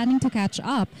he's planning to catch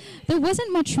up. There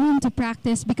wasn't much room to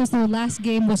practice because their last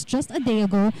game was just a day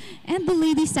ago, and the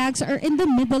Lady Stags are in the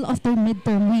middle of their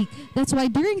midterm week. That's why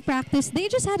during practice,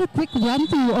 they just had a quick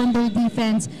run-through on their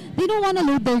defense. They don't want to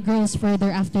load their girls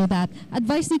further after that.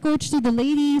 Advice ni Coach to the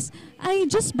ladies, I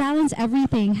just balance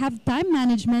everything, have time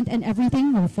management, and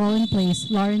everything will fall in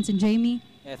place. Lawrence and Jamie?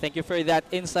 Yeah, thank you for that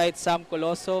insight, Sam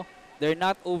Coloso. They're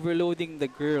not overloading the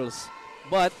girls,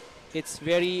 but it's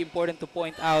very important to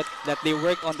point out that they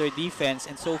work on their defense,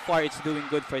 and so far it's doing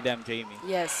good for them, Jamie.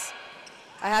 Yes.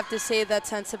 I have to say that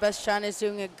San Sebastian is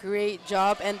doing a great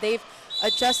job, and they've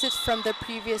adjusted from the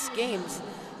previous games.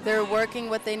 They're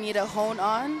working what they need to hone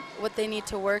on, what they need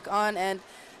to work on, and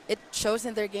it shows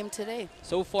in their game today.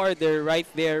 So far, they're right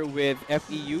there with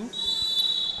FEU,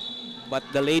 but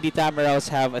the Lady Tamaraws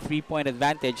have a 3-point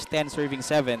advantage, 10 serving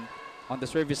 7. On the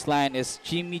service line is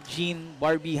Jimmy Jean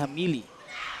Barbie Hamili.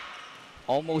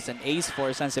 Almost an ace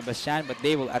for San Sebastian, but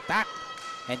they will attack,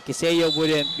 and Kiseo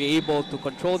wouldn't be able to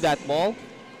control that ball.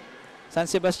 San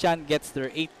Sebastian gets their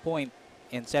 8-point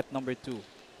in set number 2.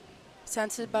 San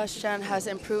Sebastian has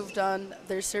improved on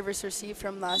their service receive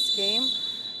from last game,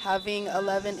 having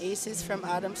 11 aces from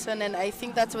Adamson, and I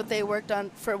think that's what they worked on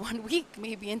for 1 week,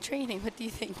 maybe in training. What do you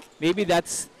think? Maybe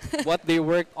that's what they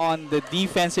worked on, the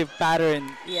defensive pattern,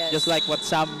 Yes. just like what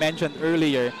Sam mentioned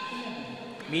earlier.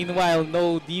 Meanwhile,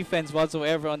 no defense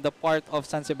whatsoever on the part of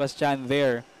San Sebastian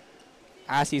there.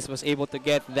 Assis was able to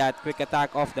get that quick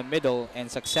attack off the middle and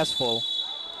successful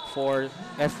for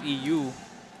FEU.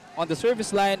 On the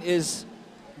service line is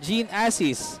Jean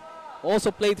Assis, also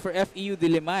played for FEU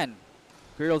Diliman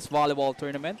Girls Volleyball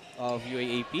Tournament of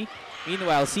UAAP.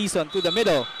 Meanwhile, Season to the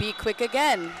middle. Be quick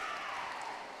again.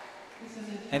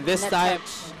 And this Net time,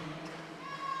 touch.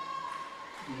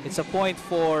 it's a point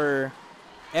for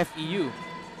FEU.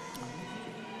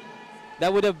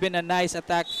 That would have been a nice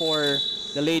attack for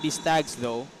the Lady Stags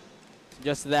though.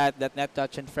 Just that net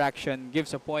touch infraction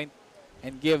gives a point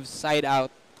and gives side out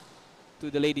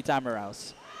to the Lady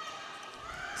Tamaraws.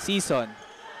 Season.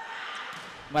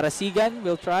 Marasigan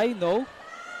will try, no.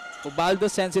 Ubaldo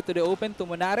sends it to the open to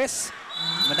Monares.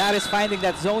 Monares finding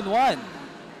that zone 1.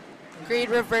 Great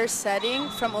reverse setting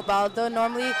from Ubaldo.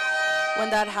 Normally, when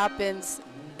that happens,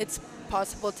 it's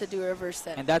possible to do a reverse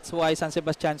set. And that's why San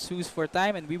Sebastian sues for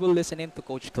time, and we will listen in to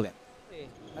Coach Clint.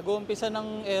 Nag-uumpisa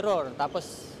ng error,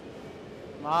 tapos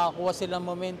makakuha silang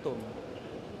momentum.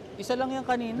 Isa lang yan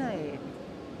kanina eh.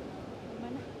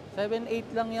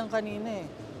 7-8 lang yan kanina eh.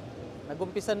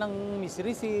 Nag-umpisa ng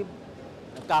misreceive,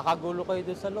 nagkakagulo kayo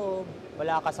doon sa loob,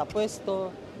 wala ka sa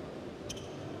pwesto.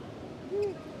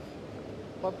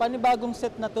 Panibagong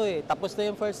set na to eh. Tapos na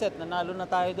yung first set, nanalo na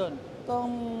tayo doon. Ito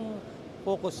ang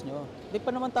focus nyo. Di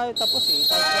pa naman tayo tapos eh.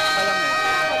 Tayo pa lang eh.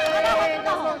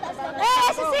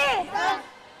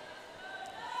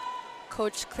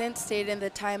 Coach Clint stated in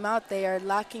the timeout they are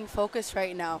lacking focus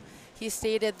right now. He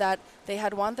stated that they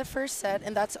had won the first set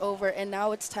and that's over, and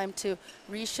now it's time to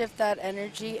reshift that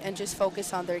energy and just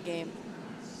focus on their game.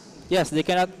 Yes, they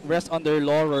cannot rest on their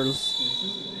laurels.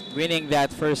 Winning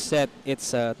that first set,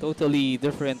 it's a totally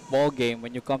different ball game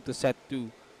when you come to set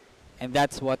 2. And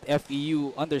that's what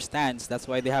FEU understands. That's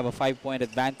why they have a 5-point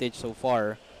advantage so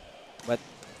far. But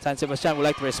San Sebastian would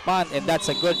like to respond, and that's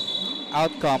a good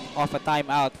outcome of a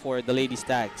timeout for the Lady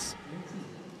Stags.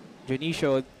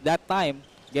 Junicio, that time,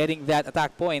 getting that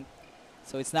attack point.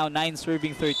 So it's now 9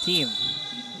 serving 13.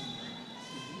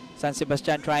 San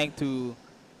Sebastian trying to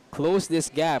close this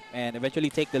gap and eventually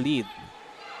take the lead.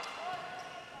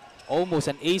 Almost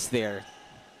an ace there.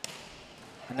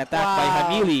 An attack by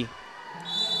Hamili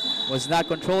was not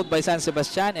controlled by San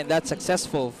Sebastian, and that's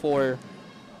successful for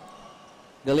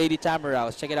the Lady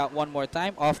Tamaraws. Check it out one more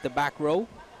time off the back row.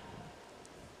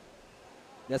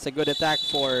 That's a good attack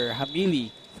for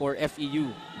Hamili for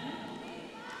FEU.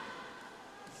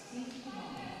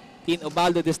 Tin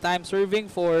Ubaldo this time serving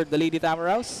for the Lady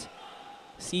Tamaraws.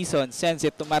 Season sends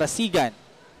it to Marasigan.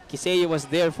 Kiseo was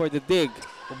there for the dig.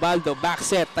 Ubaldo back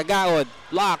set, Tagaod,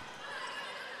 block.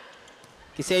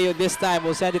 Kiseo this time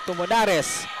will send it to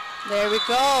Monares. There we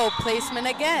go, placement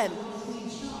again.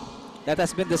 That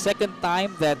has been the second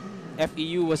time that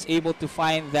FEU was able to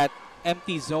find that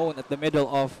empty zone at the middle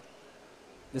of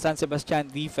the San Sebastian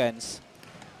defense.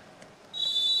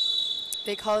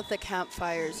 They call it the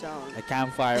campfire zone. A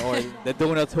campfire or the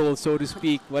donut hole, so to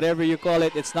speak. Whatever you call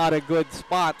it, it's not a good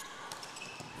spot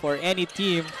for any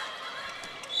team.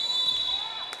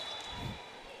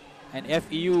 And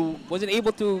FEU wasn't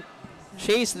able to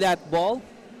chase that ball.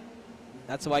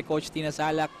 That's why Coach Tina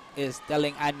Salak is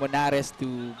telling Ann Monares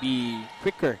to be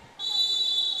quicker.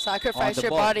 Sacrifice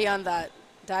your body on that.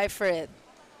 Die for it.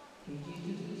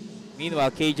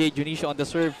 Meanwhile, KJ Junicio on the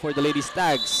serve for the Lady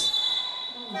Stags.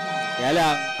 Kaya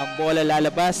lang, ang bola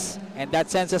lalabas. And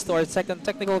that sends us to our second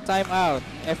technical timeout.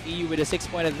 FEU with a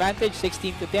 6-point advantage,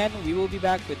 16-10. We will be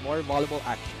back with more volleyball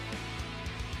action.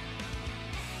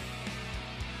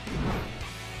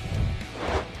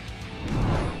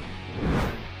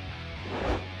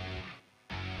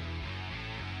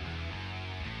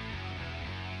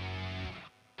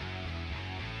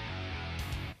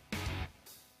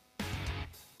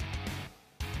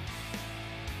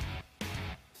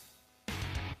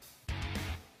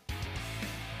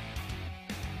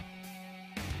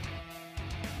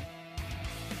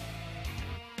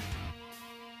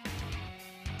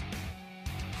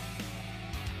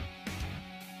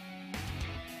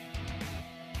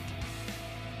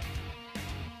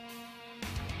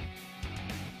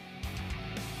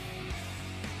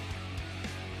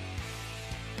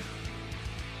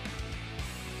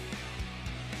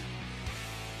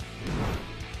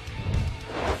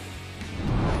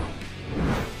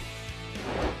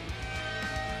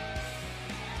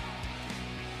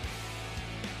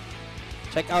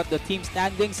 Check out the team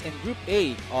standings in Group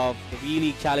A of the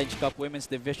V-League Challenge Cup Women's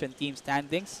Division team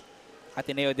standings.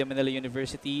 Ateneo de Manila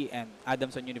University and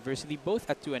Adamson University both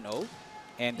at 2-0.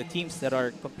 And the teams that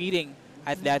are competing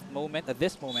at this moment,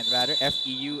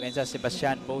 FEU and San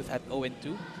Sebastian both at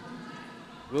 0-2.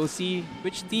 We'll see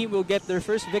which team will get their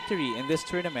first victory in this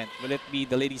tournament. Will it be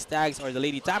the Lady Stags or the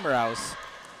Lady Tamaraws?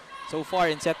 So far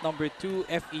in set number 2,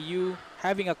 FEU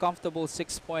having a comfortable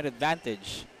 6-point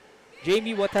advantage.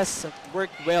 Jamie, what has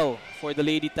worked well for the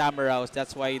Lady Tamaraws?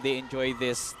 That's why they enjoy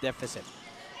this deficit.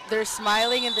 They're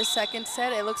smiling in the second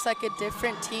set. It looks like a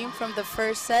different team from the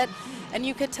first set. And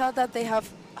you could tell that they have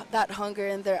that hunger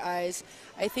in their eyes.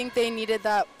 I think they needed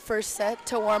that first set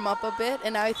to warm up a bit,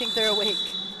 and now I think they're awake.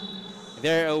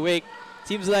 They're awake.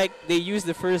 Seems like they used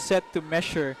the first set to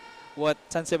measure what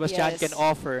San Sebastian can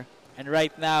offer. And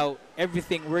right now,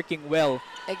 everything working well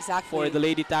for the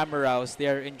Lady Tamaraws. They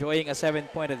are enjoying a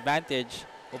 7-point advantage.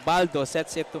 Ubaldo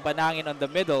sets it to Panangin on the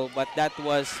middle, but that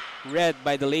was read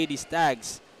by the Lady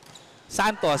Stags.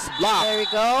 Santos blocked. There we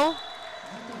go.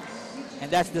 And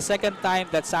that's the second time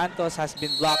that Santos has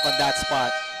been blocked on that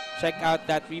spot. Check out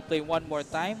that replay one more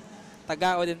time.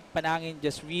 Tagaod and Panangin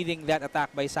just reading that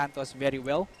attack by Santos very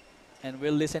well. And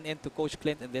we'll listen in to Coach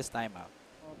Clint in this timeout.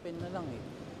 Open na lang eh.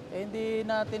 Eh hindi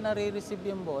natin nare-receive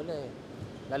yung bola eh.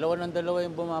 Dalawa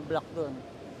yung bumablock doon.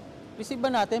 Receive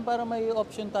ba natin para may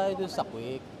option tayo doon sa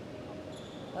quick?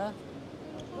 Ha?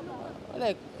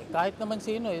 Like, kahit naman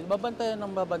sino eh. Babantayan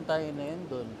na yun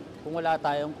doon. Kung wala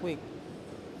tayong quick.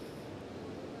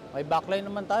 May backline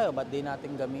naman tayo, ba't di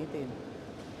natin gamitin?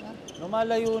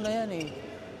 Lumalayo na yan eh.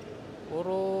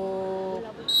 Puro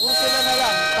sila na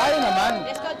lang. Tayo naman.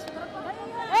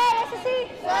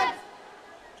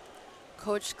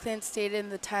 Coach Clint stated in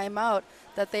the timeout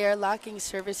that they are lacking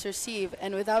service receive,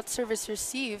 and without service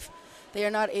receive, they are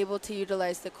not able to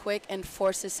utilize the quick and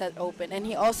force the set open. And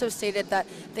he also stated that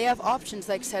they have options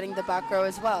like setting the back row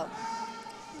as well.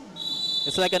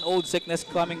 It's like an old sickness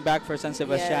coming back for San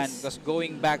Sebastian, because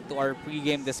going back to our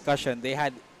pregame discussion, they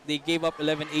gave up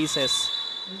 11 aces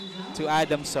to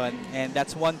Adamson, and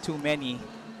that's one too many.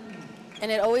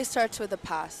 And it always starts with a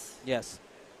pass. Yes.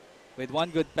 With one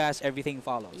good pass, everything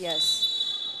follows. Yes.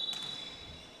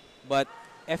 But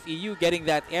FEU getting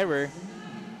that error,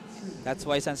 that's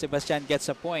why San Sebastian gets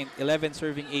a point. 11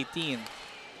 serving 18.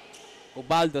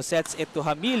 Ubaldo sets it to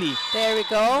Hamili. There we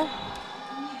go.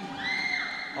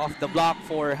 Off the block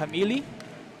for Hamili.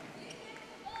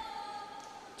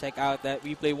 Check out that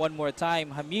replay one more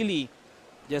time. Hamili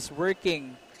just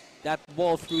working that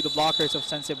ball through the blockers of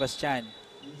San Sebastian.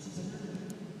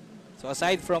 So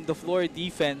aside from the floor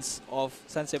defense of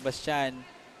San Sebastian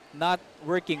not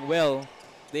working well,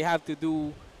 they have to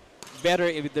do better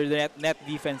with their net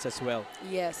defense as well.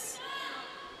 Yes.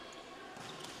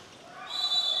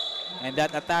 And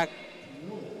that attack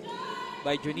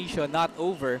by Junicio not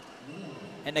over.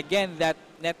 And again, that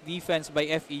net defense by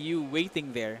FEU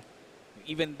waiting there,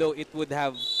 even though it would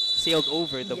have sailed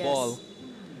over the ball.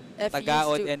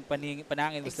 Tagaod and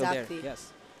Panangin was still there.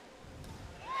 Yes.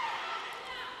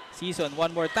 Season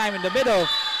one more time in the middle.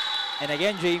 And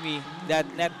again, Jamie, that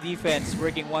net defense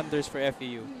working wonders for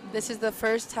FEU. This is the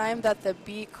first time that the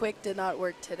B quick did not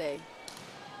work today.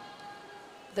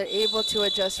 They're able to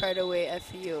adjust right away,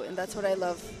 FEU, and that's what I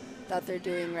love that they're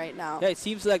doing right now. Yeah, it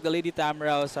seems like the Lady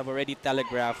Tamaraws have already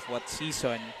telegraphed what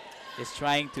Season is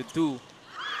trying to do.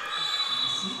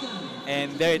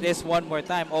 And there it is one more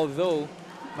time, although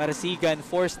Marasigan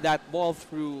forced that ball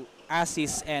through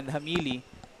Asis and Hamili.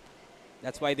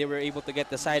 That's why they were able to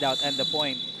get the side out and the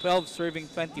point. 12 serving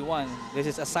 21. This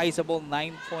is a sizable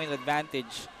 9-point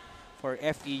advantage for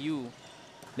FEU.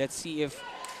 Let's see if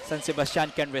San Sebastian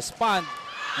can respond.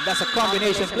 And that's a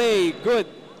combination play. Good.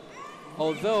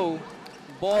 Although,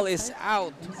 ball is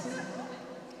out.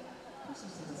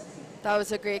 That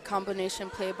was a great combination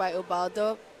play by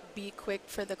Ubaldo. Be quick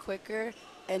for the quicker,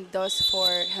 and thus for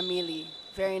Hamili.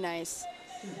 Very nice.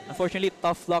 Unfortunately,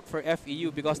 tough luck for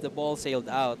FEU because the ball sailed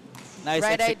out. Nice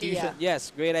right execution. Idea.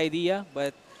 Yes, great idea,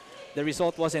 but the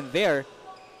result wasn't there.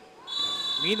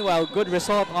 Meanwhile, good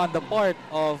result on the part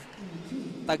of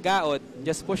Tagaod,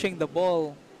 just pushing the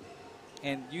ball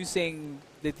and using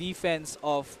the defense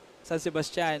of San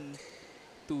Sebastian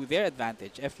to their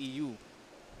advantage, FEU.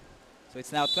 So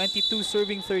it's now 22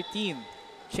 serving 13.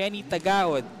 Chenny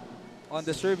Tagaod on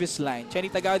the service line. Chenny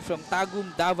Tagaod from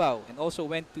Tagum, Davao, and also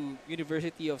went to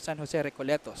University of San Jose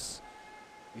Recoletos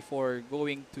before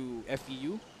going to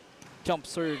FEU. Jump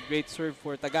serve, great serve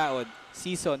for Tagaod.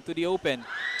 Season to the open.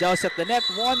 Joust at the net,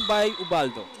 won by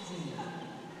Ubaldo.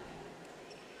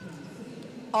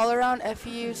 All around,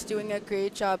 FEU is doing a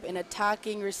great job in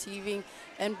attacking, receiving,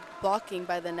 and blocking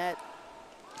by the net.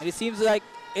 And it seems like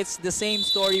it's the same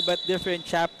story but different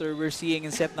chapter we're seeing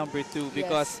in set number 2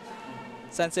 because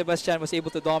San Sebastian was able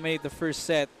to dominate the first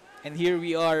set. And here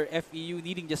we are, FEU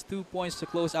needing just 2 points to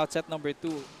close out set number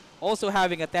 2. Also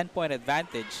having a 10-point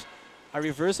advantage. A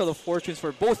reversal of fortunes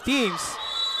for both teams.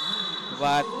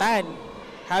 But Tan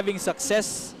having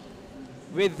success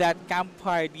with that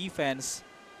campfire defense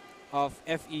of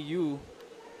FEU.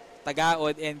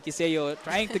 Tagaod and Kiseo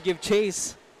trying to give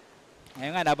chase.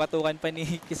 Ayun nga, nabatukan pa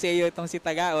ni Kiseo itong si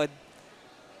Tagaod.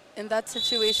 In that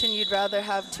situation, you'd rather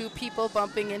have two people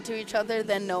bumping into each other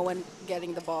than no one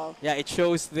getting the ball. Yeah, it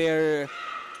shows their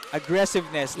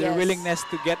aggressiveness, their Yes. willingness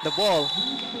to get the ball.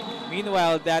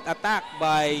 Meanwhile, that attack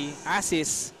by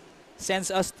Asis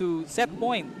sends us to set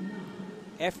point.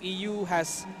 FEU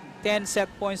has 10 set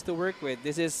points to work with.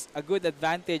 This is a good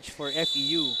advantage for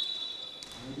FEU.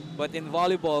 But in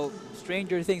volleyball,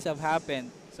 stranger things have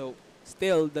happened. So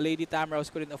still, the Lady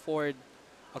Tamaraws couldn't afford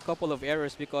a couple of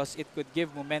errors because it could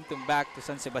give momentum back to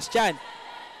San Sebastian.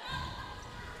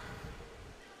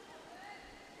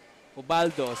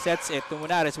 Ubaldo sets it to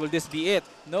Munares. Will this be it?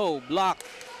 No. Block.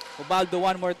 Ubaldo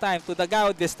one more time to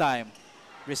Dagao this time.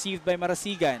 Received by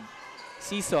Marasigan.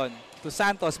 Season to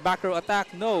Santos. Back row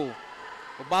attack. No.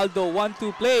 Ubaldo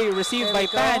 1-2 play. Received by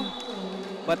Tan.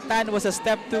 But Tan was a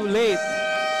step too late.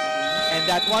 And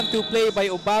that 1-2 play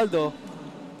by Ubaldo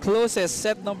closes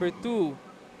set number 2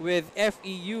 with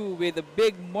FEU with a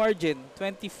big margin,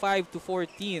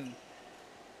 25-14.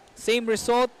 Same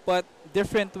result but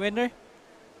different winner.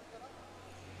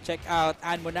 Check out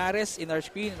Ann Monares in our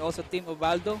screen and also Tim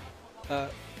Ubaldo.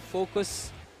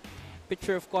 Focus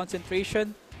picture of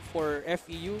concentration for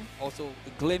FEU. Also a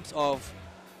glimpse of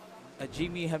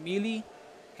Jimmy Hamili.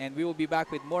 And we will be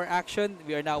back with more action.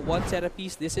 We are now one set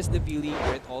apiece. This is the V-League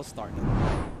where it all started.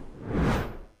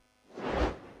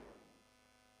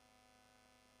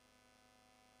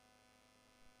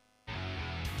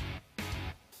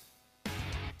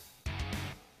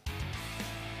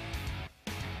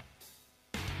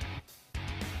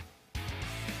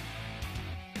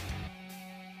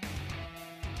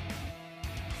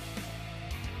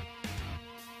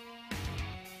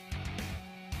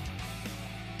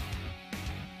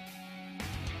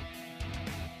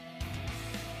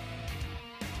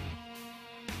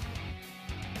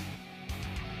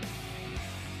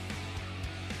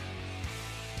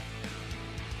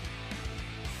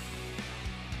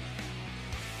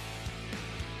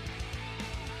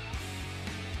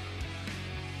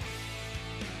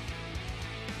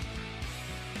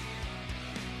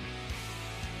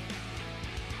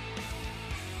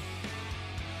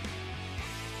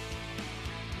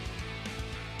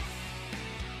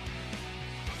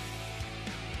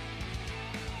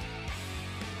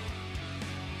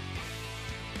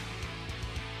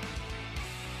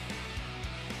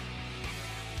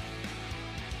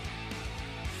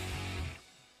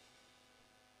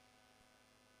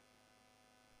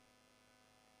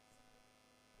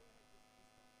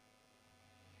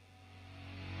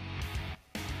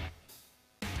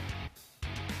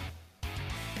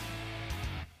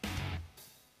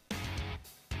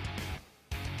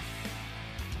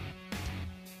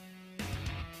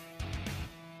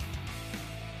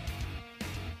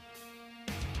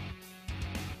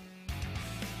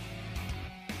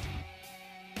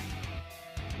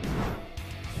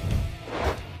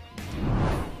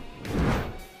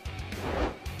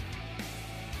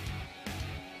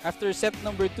 After set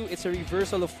number 2, it's a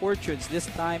reversal of fortunes. This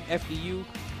time, FEU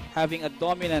having a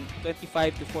dominant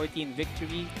 25-14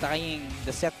 victory, tying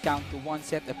the set count to 1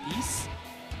 set apiece.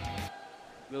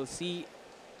 We'll see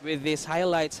with these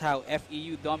highlights how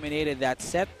FEU dominated that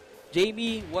set.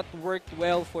 Jamie, what worked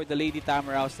well for the Lady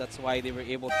Tamaraws? That's why they were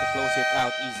able to close it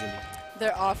out easily.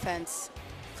 Their offense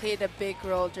played a big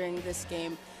role during this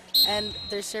game, and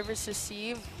their service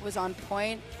receive was on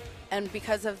point. And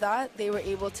because of that, they were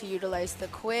able to utilize the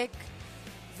quick,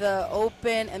 the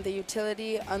open, and the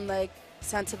utility, unlike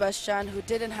San Sebastian, who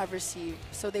didn't have receive.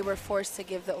 So they were forced to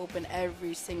give the open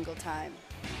every single time.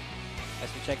 As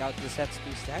we check out the set's 2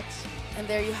 stats. And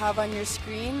there you have on your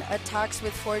screen, attacks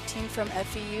with 14 from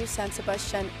FEU, San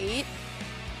Sebastian 8.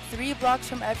 3 blocks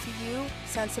from FEU,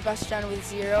 San Sebastian with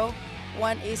 0.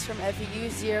 1 ace from FEU,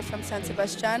 0 from San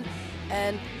Sebastian.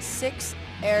 And 6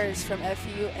 errors from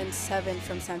FEU and 7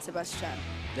 from San Sebastian.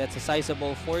 That's a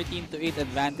sizable 14-8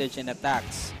 advantage in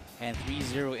attacks and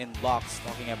 3-0 in blocks,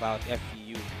 talking about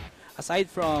FEU.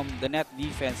 Aside from the net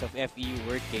defense of FEU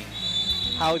working,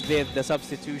 how did the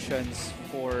substitutions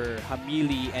for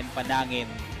Hamili and Panangin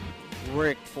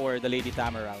work for the Lady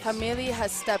Tamaraws? Hamili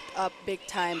has stepped up big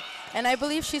time. And I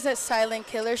believe she's a silent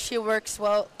killer. She works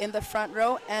well in the front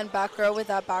row and back row with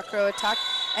that back row attack.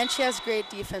 And she has great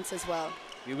defense as well.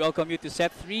 We welcome you to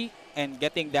set 3, and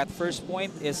getting that first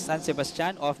point is San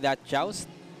Sebastian off that joust,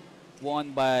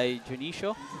 won by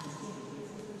Junicio.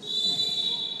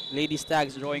 Lady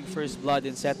Stags drawing first blood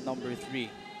in set number 3.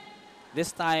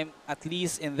 This time, at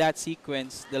least in that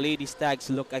sequence, the Lady Stags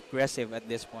look aggressive at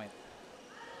this point.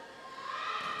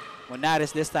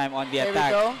 Monares this time on the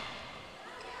attack. There we go.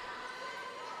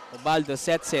 Ubaldo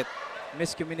sets it.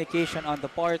 Miscommunication on the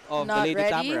part of the Lady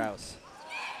Tamaraws.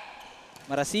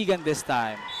 Marasigan this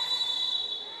time.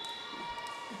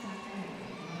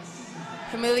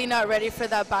 Hamili not ready for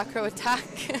that back row attack.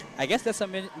 I guess that's a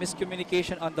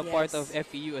miscommunication on the part of Yes.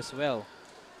 FEU as well.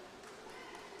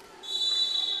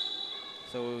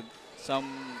 So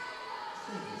some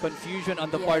confusion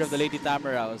on the part of the Yes. Lady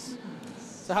Tamaraos.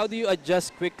 So how do you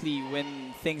adjust quickly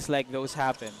when things like those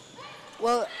happen?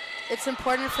 Well, it's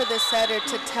important for the setter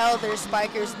to tell their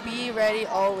spikers, be ready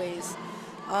always.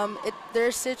 There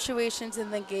are situations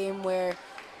in the game where,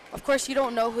 of course, you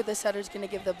don't know who the setter is going to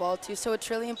give the ball to, so it's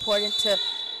really important to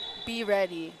be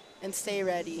ready and stay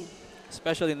ready.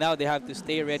 Especially now, they have to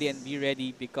stay ready and be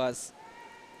ready because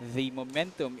the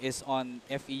momentum is on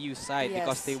FEU's side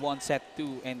because Yes. they won set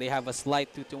 2 and they have a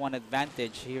slight 2-1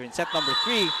 advantage here in set number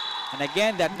 3. And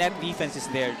again, that net defense is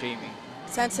there, Jamie.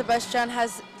 San Sebastian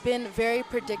has been very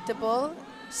predictable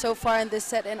so far in this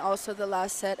set and also the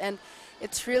last set, and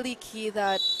it's really key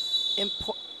that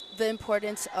the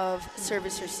importance of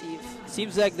service receive.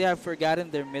 Seems like they have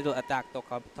forgotten their middle attack,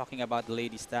 talking about the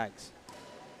Lady Stags.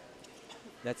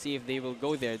 Let's see if they will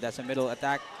go there. That's a middle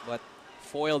attack, but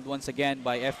foiled once again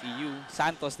by FEU.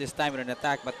 Santos this time with an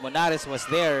attack, but Monares was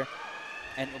there,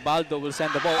 and Ubaldo will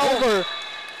send the ball over.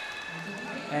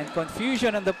 And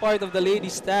confusion on the part of the Lady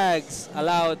Stags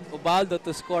allowed Ubaldo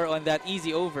to score on that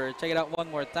easy over. Check it out one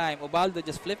more time. Ubaldo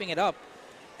just flipping it up,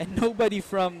 and nobody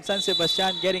from San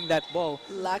Sebastian getting that ball.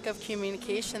 Lack of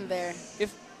communication there.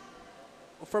 If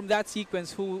from that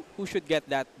sequence, who should get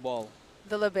that ball?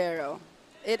 The libero.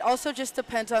 It also just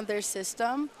depends on their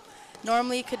system.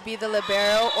 Normally it could be the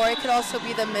libero, or it could also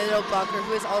be the middle blocker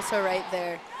who is also right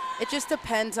there. It just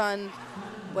depends on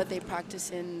what they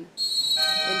practice in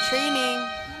training.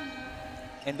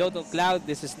 And Dodo Cloud,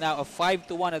 this is now a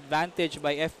 5-1 advantage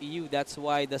by FEU. That's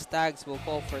why the Stags will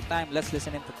call for time. Let's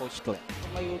listen in to Coach Clint.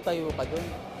 Mayo-tayo ka doon.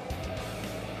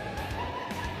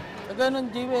 Sa ganun,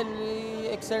 Jewel,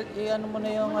 ano mo na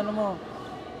yung ano mo.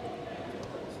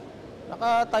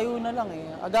 Nakatayo na lang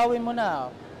eh. Agawin mo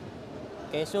na.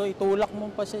 Keso itulak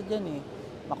mo pa siya dyan eh.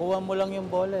 Makuha mo lang yung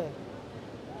bola eh.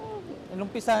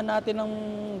 Inumpisahan natin ng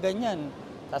ganyan.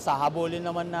 Sasahabulin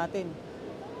naman natin.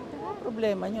 Ano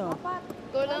problema nyo?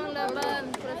 Kulang naman.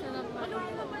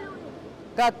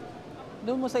 Kat,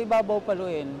 doon mo sa ibabaw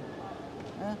paluin.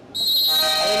 Ha?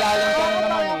 Ay, ilalim ka na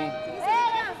naman eh.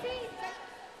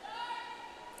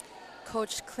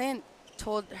 Coach Clint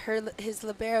told his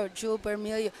libero, Jewel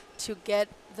Bermilio, to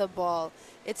get the ball.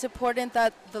 It's important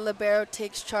that the libero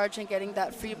takes charge in getting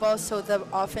that free ball so the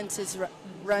offense is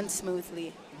run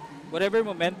smoothly. Whatever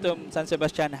momentum San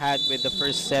Sebastian had with the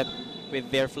first set with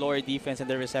their floor defense and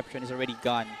their reception is already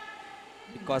gone.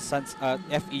 Because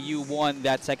FEU won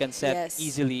that second set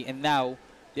easily, and now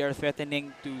they are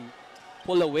threatening to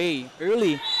pull away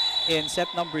early in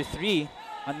set number 3.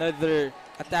 Another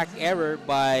attack error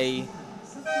by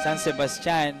San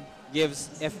Sebastian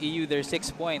gives FEU their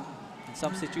 6 point. And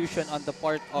substitution on the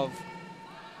part of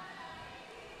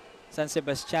San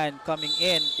Sebastian coming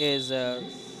in is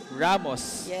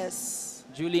Ramos. Yes.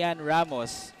 Julian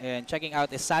Ramos. And checking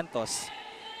out is Santos.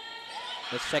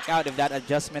 Let's check out if that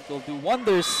adjustment will do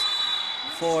wonders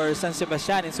for San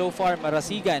Sebastian. And so far,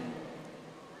 Marasigan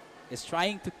is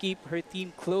trying to keep her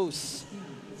team close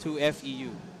to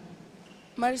FEU.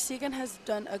 Marasigan has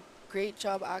done a great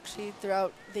job actually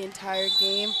throughout the entire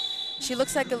game. She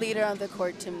looks like a leader on the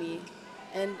court to me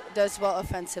and does well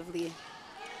offensively.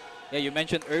 Yeah, you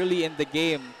mentioned early in the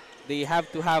game, they have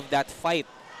to have that fight.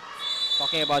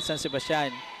 Talking about San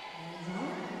Sebastian.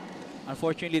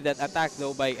 Unfortunately, that attack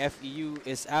though by FEU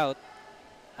is out.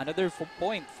 Another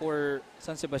point for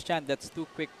San Sebastian. That's 2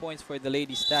 quick points for the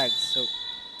Lady Stags. So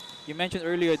you mentioned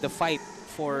earlier the fight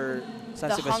for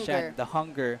San Sebastian. The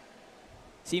hunger.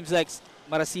 Seems like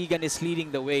Marasigan is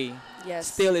leading the way. Yes.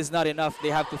 Still is not enough. They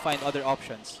have to find other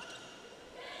options.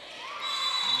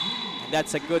 And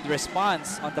that's a good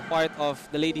response on the part of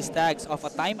the Lady Stags of a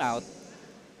timeout.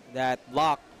 That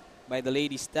block by the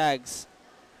Lady Stags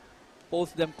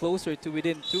pulls them closer to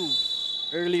within 2.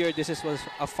 Earlier, this was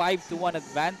a 5-1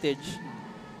 advantage.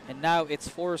 And now it's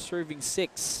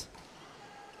 4-6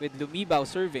 with Lumibao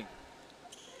serving.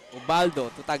 Ubaldo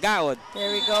to Tagaod.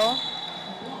 There we go.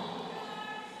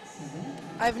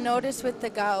 I've noticed with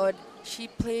Tagaod, she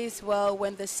plays well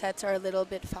when the sets are a little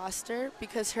bit faster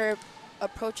because her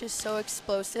approach is so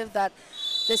explosive that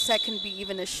this set can be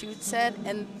even a shoot set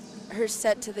and her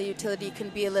set to the utility can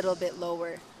be a little bit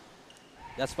lower.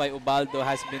 That's why Ubaldo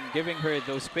has been giving her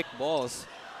those quick balls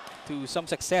to some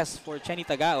success for Chenny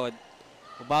Tagaod.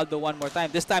 Ubaldo one more time,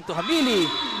 this time to Hamili.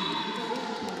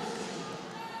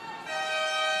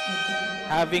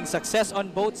 Having success on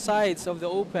both sides of the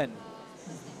open.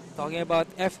 Talking about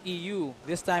FEU,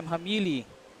 this time Hamili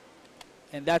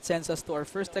And that sends us to our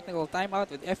first technical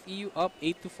timeout with FEU up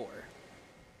 8-4.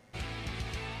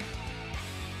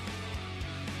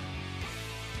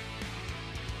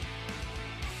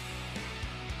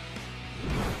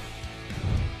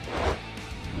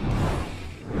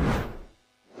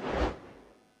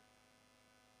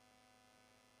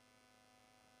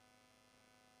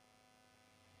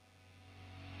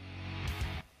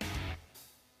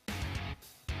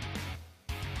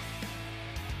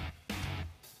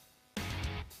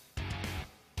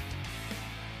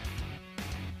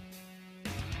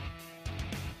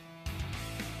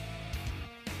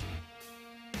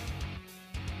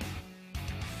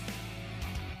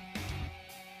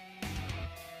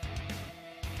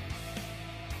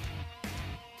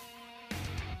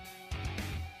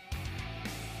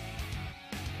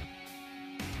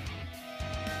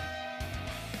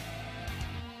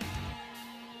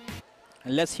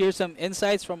 And let's hear some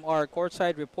insights from our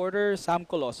courtside reporter, Sam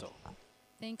Coloso.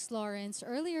 Thanks, Lawrence.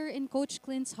 Earlier in Coach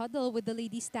Clint's huddle with the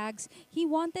Lady Stags, he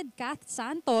wanted Kath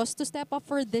Santos to step up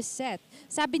for this set.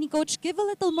 Sabi ni Coach, give a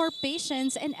little more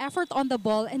patience and effort on the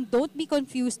ball and don't be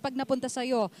confused pag napunta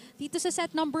sa'yo. Dito sa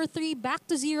set number 3, back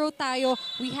to 0 tayo.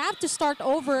 We have to start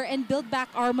over and build back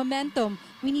our momentum.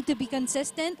 We need to be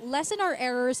consistent, lessen our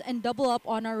errors, and double up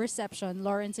on our reception.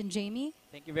 Lawrence and Jamie?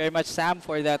 Thank you very much, Sam,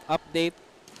 for that update.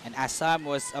 And as Sam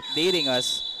was updating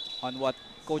us on what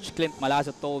Coach Clint Malazo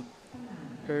told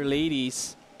her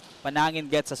ladies,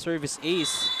 Panangin gets a service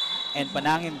ace and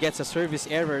Panangin gets a service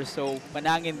error. So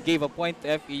Panangin gave a point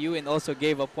to FEU and also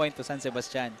gave a point to San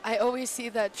Sebastian. I always see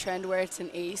that trend where it's an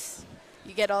ace.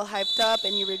 You get all hyped up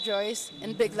and you rejoice,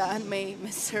 and biglaan may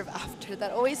misserve after.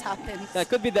 That always happens. That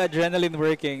could be the adrenaline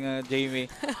working, Jamie.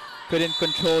 Couldn't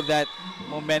control that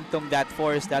momentum, that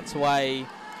force. That's why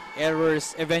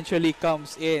errors eventually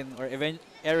comes in, or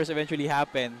errors eventually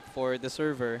happen for the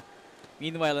server.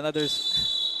 Meanwhile, another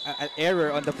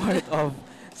error on the part of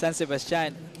San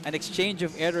Sebastian. An exchange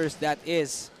of errors that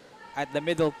is at the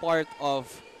middle part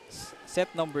of set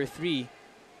number 3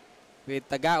 with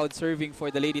Tagaod serving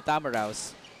for the Lady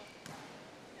Tamaraws.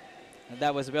 And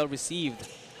that was well received.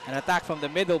 An attack from the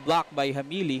middle block by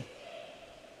Hamili.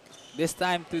 This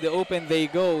time to the open they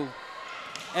go.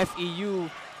 FEU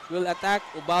will attack.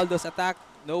 Ubaldo's attack,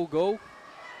 no go.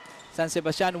 San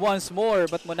Sebastian once more,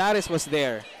 but Monares was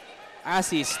there.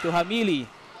 Assist to Hamili.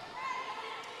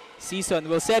 Season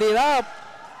will set it up.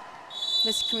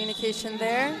 Miscommunication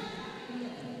there.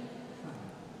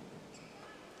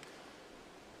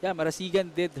 Yeah,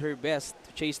 Marasigan did her best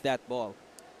to chase that ball,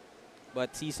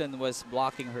 but Season was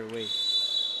blocking her way.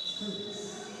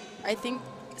 I think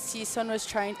Season was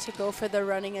trying to go for the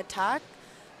running attack,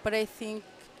 but I think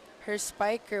her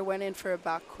spiker went in for a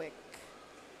back quick.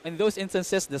 In those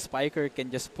instances, the spiker can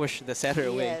just push the setter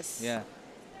away. Yes. Yeah.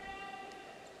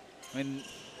 I mean,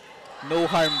 no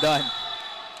harm done.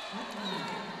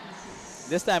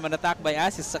 This time, an attack by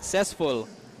As is successful.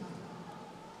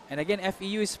 And again,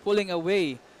 FEU is pulling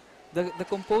away. The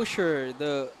composure,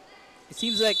 it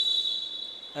seems like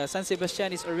San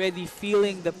Sebastian is already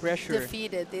feeling the pressure.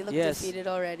 Defeated. They look Yes. defeated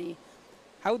already.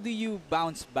 How do you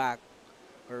bounce back,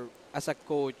 or as a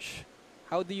coach,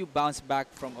 how do you bounce back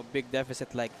from a big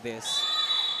deficit like this?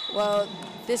 Well,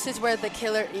 this is where the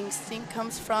killer instinct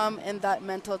comes from, and that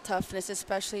mental toughness,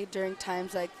 especially during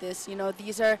times like this. You know,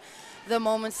 these are the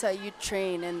moments that you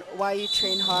train and why you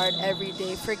train hard every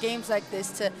day for games like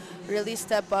this, to really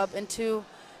step up and to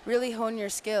really hone your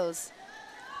skills.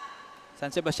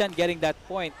 San Sebastian getting that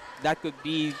point, that could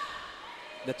be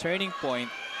the turning point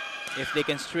if they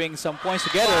can string some points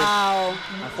together. Wow.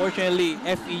 Unfortunately,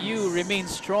 FEU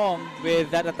remains strong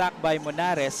with that attack by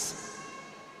Monares.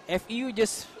 FEU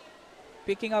just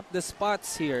picking up the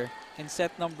spots here in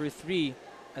set number 3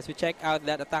 as we check out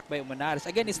that attack by Monares.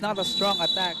 Again, it's not a strong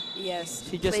attack. Yes,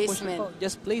 She just placement.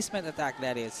 just placement attack,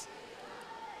 that is.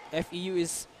 FEU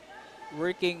is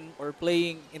working or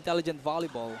playing intelligent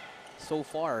volleyball so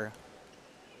far.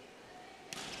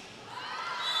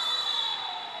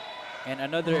 And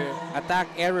another attack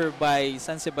error by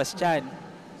San Sebastian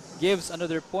gives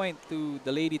another point to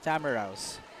the Lady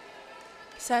Tamaraws.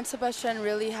 San Sebastian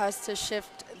really has to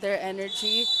shift their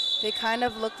energy. They kind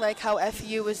of look like how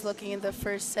FEU was looking in the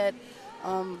first set.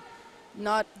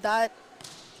 Not that,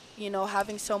 you know,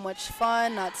 having so much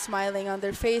fun, not smiling on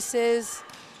their faces.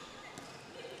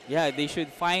 Yeah, they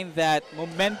should find that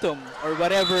momentum or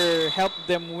whatever helped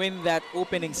them win that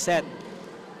opening set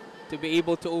to be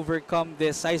able to overcome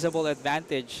this sizable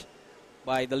advantage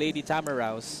by the Lady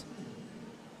Tamaraws.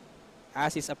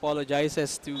 Asis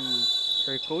apologizes to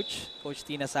her coach, Coach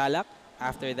Tina Salak,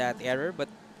 after that error, but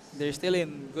they're still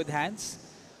in good hands.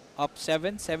 up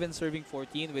 7, 7 serving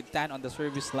 14 with Tan on the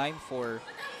service line for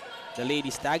the Lady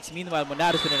Stags. Meanwhile,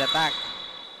 Monares with an attack.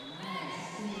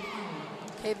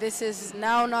 Okay, this is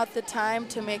now not the time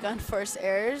to make unforced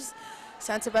errors.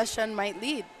 San Sebastian might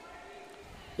lead.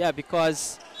 Yeah,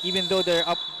 because even though they're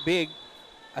up big,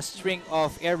 a string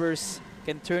of errors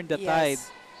can turn the tide,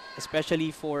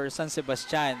 especially for San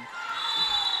Sebastian.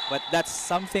 But that's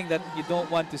something that you don't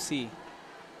want to see.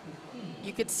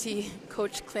 You could see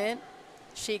Coach Clint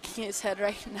shaking his head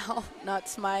right now, not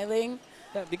smiling.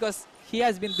 Yeah, because he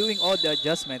has been doing all the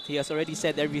adjustment. He has already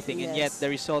said everything, and yet the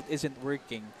result isn't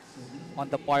working on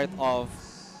the part of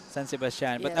San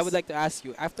Sebastian. But I would like to ask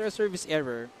you, after a service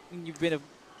error, when you've been a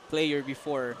player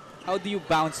before, how do you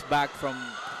bounce back from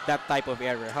that type of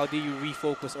error? How do you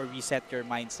refocus or reset your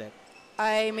mindset?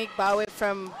 I make bawi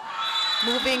from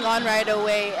moving on right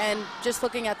away and just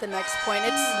looking at the next point.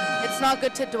 It's not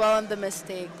good to dwell on the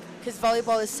mistake because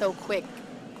volleyball is so quick.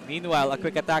 Meanwhile, a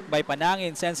quick attack by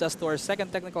Panangin sends us to our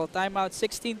second technical timeout,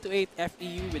 16-8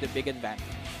 FEU with a big advantage.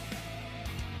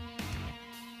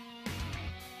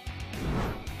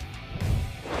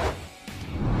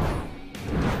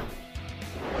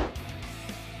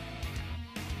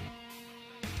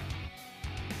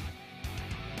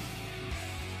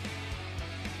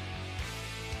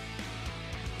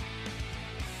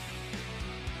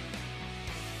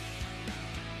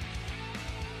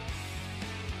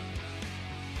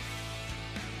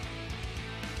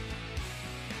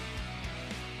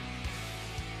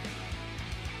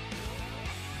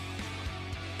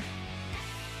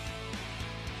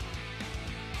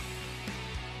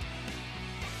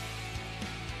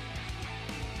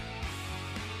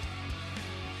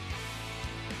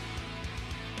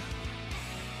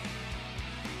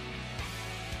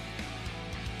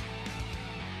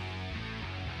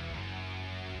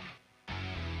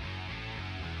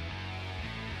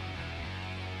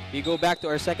 We go back to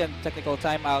our second technical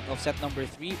timeout of set number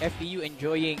 3. FEU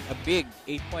enjoying a big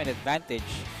 8-point advantage.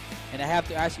 And I have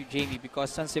to ask you, Jamie,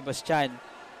 because San Sebastian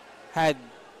had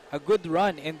a good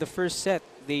run in the first set.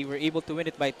 They were able to win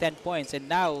it by 10 points. And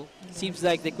now, seems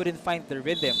like they couldn't find the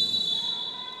rhythm.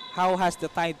 How has the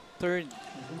tide turned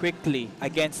quickly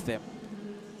against them?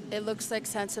 It looks like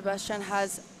San Sebastian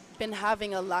has been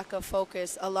having a lack of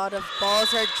focus. A lot of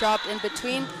balls are dropped in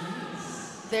between.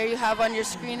 There you have on your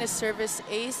screen a service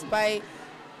ace by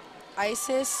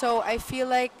Isis. So I feel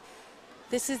like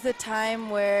this is the time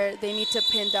where they need to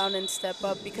pin down and step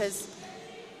up because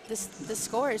the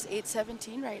score is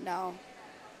 8-17 right now.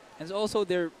 And also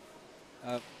their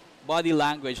body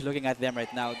language, looking at them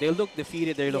right now. They look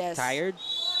defeated, they look tired.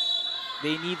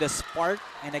 They need a spark.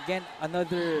 And again,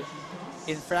 another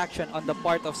infraction on the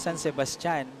part of San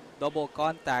Sebastian, double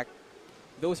contact.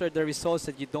 Those are the results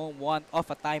that you don't want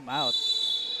off a timeout,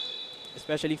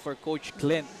 especially for Coach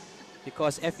Clint,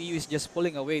 because FEU is just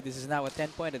pulling away. This is now a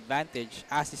 10-point advantage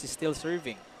as this is still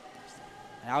serving.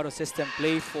 An out-of-system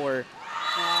play for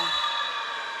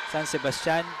San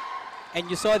Sebastian. And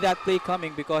you saw that play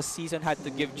coming because Season had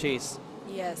to give chase.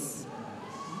 Yes.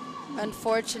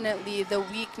 Unfortunately, the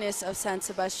weakness of San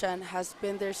Sebastian has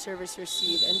been their service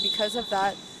receive. And because of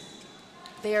that,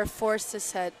 they are forced to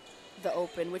set the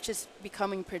open, which is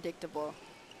becoming predictable.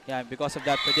 Yeah, because of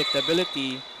that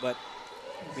predictability, but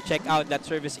we check out that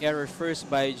service error first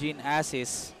by Jean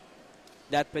Assis.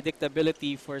 That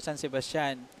predictability for San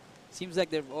Sebastian, seems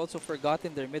like they've also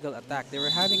forgotten their middle attack. They were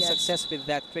having success with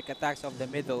that quick attacks of the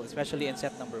middle, especially in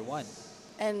set number 1.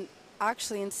 And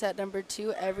actually in set number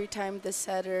 2, every time the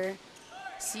setter,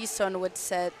 Season, would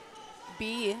set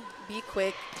be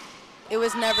quick, it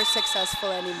was never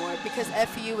successful anymore because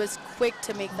FEU was quick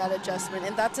to make that adjustment.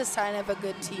 And that's a sign of a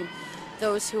good team,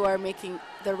 those who are making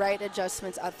the right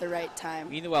adjustments at the right time.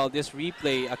 Meanwhile, this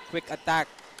replay, a quick attack,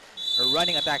 or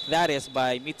running attack that is,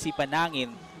 by Mitzi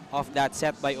Panangin of that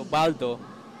set by Ubaldo,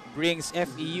 brings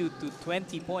FEU to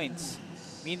 20 points.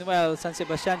 Meanwhile, San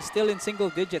Sebastian still in single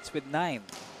digits with 9.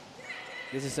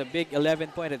 This is a big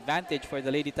 11-point advantage for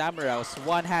the Lady Tamaraws.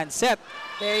 One-hand set.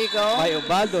 There you go. By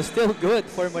Ubaldo, still good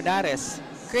for Monares.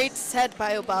 Great set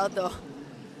by Ubaldo.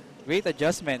 Great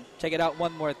adjustment. Check it out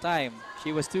one more time.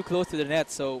 She was too close to the net,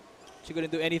 so she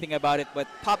couldn't do anything about it, but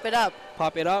pop it up.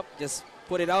 Pop it up, just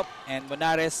put it up, and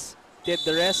Monares did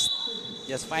the rest.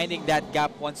 Just finding that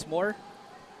gap once more.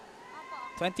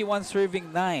 21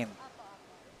 serving 9.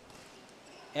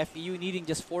 FEU needing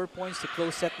just 4 points to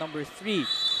close set number 3.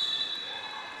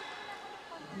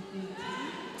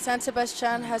 San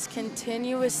Sebastian has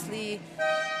continuously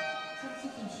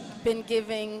been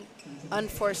giving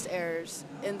unforced errors,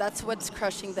 and that's what's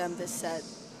crushing them this set.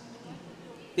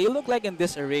 They look like in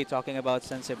disarray, talking about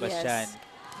San Sebastian.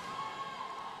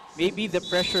 Maybe the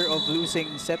pressure of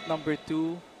losing set number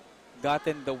 2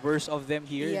 gotten the worst of them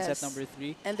here in set number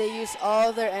 3. And they used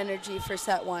all their energy for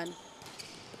set 1.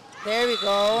 There we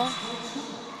go.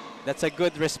 That's a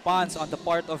good response on the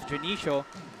part of Junicio,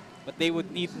 but they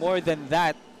would need more than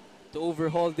that to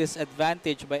overhaul this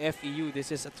advantage by FEU.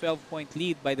 This is a 12-point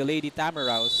lead by the Lady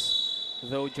Tamaraws.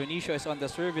 Though Junicio is on the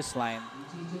service line,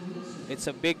 it's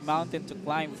a big mountain to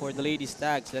climb for the Lady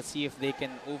Stags. Let's see if they can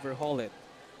overhaul it.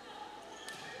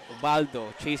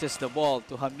 Ubaldo chases the ball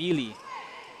to Hamili,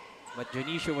 but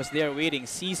Junicio was there waiting.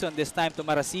 Season this time to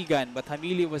Marasigan, but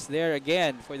Hamili was there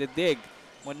again for the dig.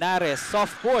 Monares,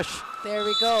 soft push. There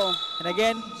we go. And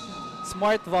again,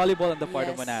 smart volleyball on the part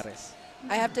of Monares.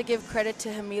 I have to give credit to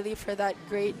Hamili for that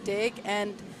great dig,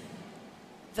 and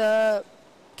the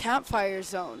campfire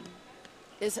zone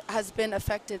has been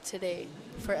effective today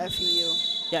for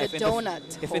FEU. Yeah, the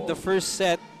donut. If in the first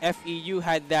set, FEU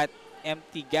had that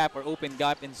empty gap or open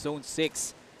gap in zone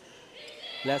 6,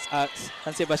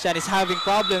 San Sebastian is having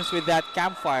problems with that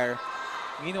campfire.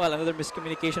 Meanwhile, another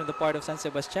miscommunication on the part of San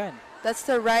Sebastian. That's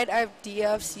the right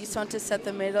idea of Season to set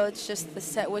the middle. It's just the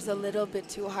set was a little bit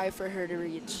too high for her to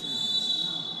reach.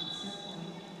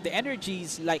 The energy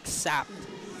is like sapped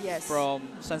Yes. from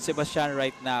San Sebastian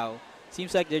right now.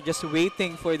 Seems like they're just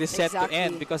waiting for the set to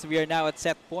end because we are now at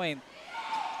set point.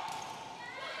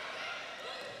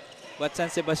 But San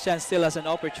Sebastian still has an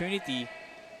opportunity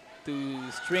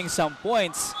to string some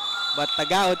points, but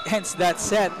Tagaut ends that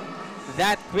set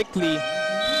that quickly.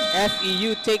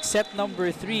 FEU takes set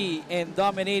number 3 in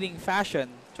dominating fashion,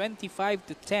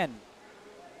 25-10.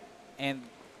 And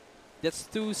that's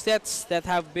 2 sets that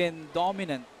have been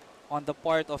dominant on the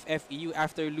part of FEU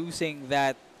after losing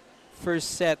that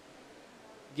first set,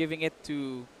 giving it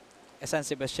to San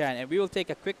Sebastian. And we will take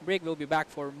a quick break. We'll be back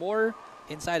for more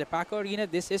inside the Paco Arena.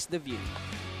 This is The View.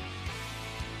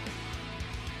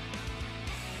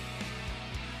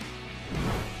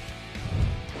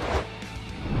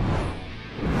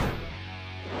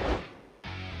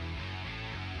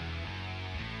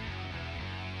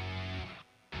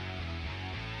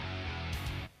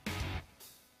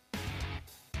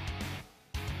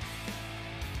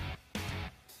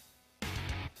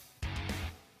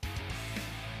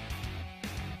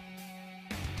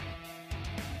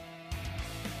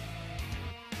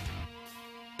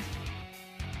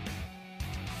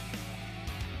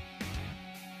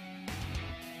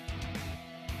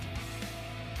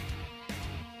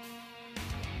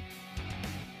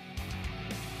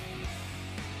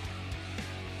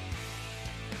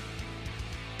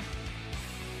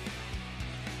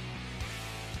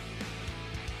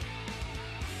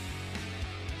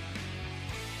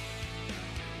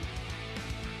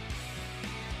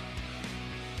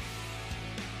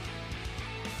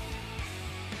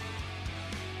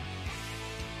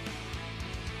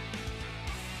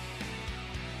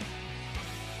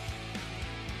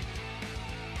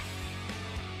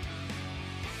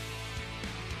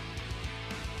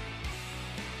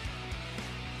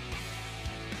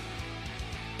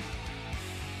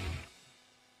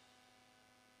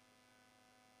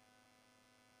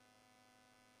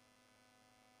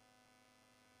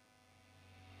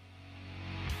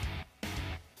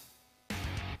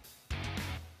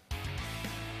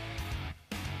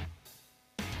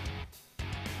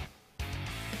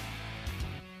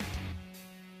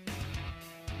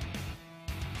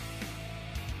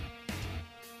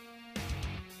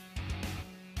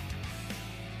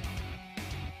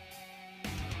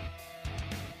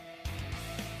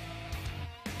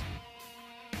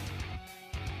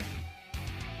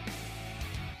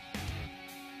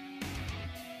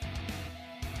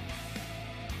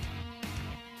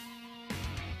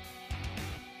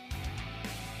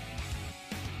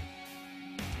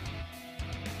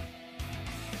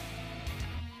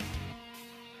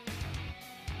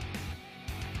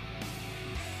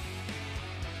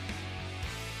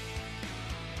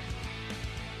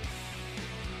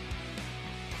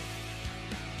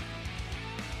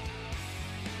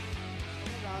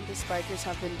 The Spikers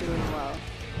have been doing well.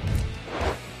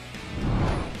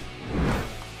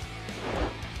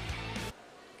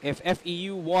 If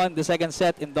FEU won the second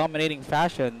set in dominating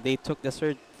fashion, they took the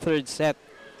third set,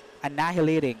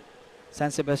 annihilating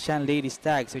San Sebastian Lady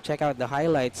Stags. So check out the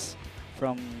highlights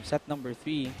from set number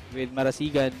 3 with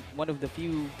Marasigan, one of the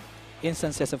few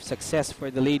instances of success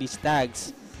for the Lady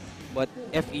Stags. But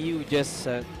FEU just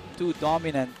too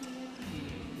dominant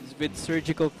with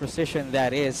surgical precision,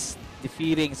 that is,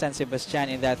 defeating San Sebastian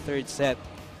in that third set,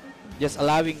 just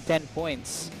allowing 10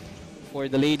 points for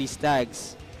the Lady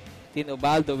Stags. Tin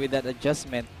Ubaldo with that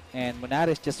adjustment, and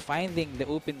Monares just finding the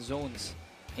open zones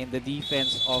in the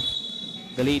defense of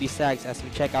the Lady Stags as we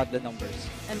check out the numbers.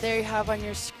 And there you have on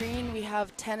your screen, we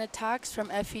have 10 attacks from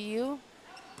FEU,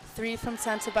 3 from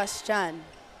San Sebastian.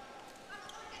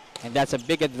 And that's a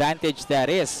big advantage that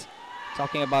is.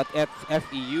 Talking about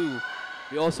FEU,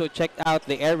 we also checked out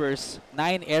the errors,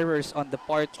 9 errors on the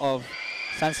part of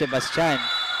San Sebastian.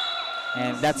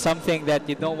 And that's something that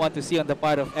you don't want to see on the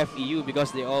part of FEU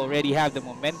because they already have the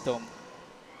momentum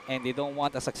and they don't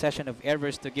want a succession of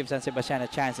errors to give San Sebastian a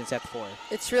chance in set 4.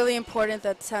 It's really important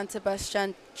that San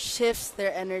Sebastian shifts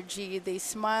their energy. They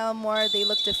smile more, they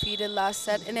look defeated last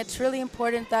set, and it's really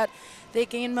important that they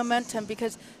gain momentum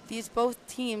because these both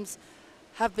teams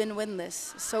have been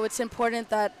winless. So it's important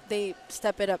that they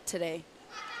step it up today.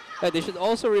 But they should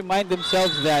also remind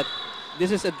themselves that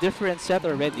this is a different set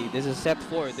already. This is set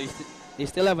 4. They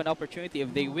still have an opportunity.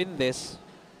 If they win this,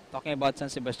 talking about San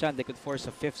Sebastian, they could force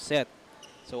a 5th set.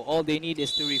 So all they need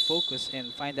is to refocus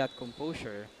and find that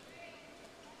composure.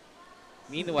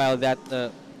 Meanwhile,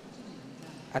 that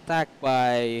attack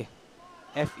by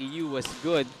FEU was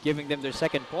good, giving them their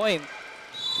 2nd point.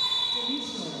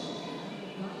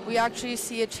 We actually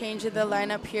see a change in the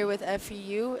lineup here with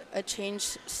FEU, a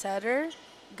change setter.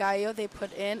 Gallo they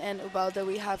put in, and Ubaldo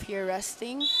we have here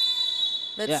resting.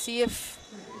 Let's see if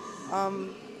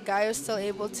Gallo's still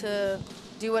able to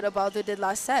do what Ubaldo did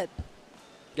last set.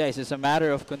 Guys, it's a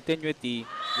matter of continuity.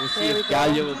 We'll see There we if go.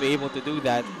 Gallo will be able to do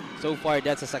that. So far,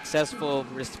 that's a successful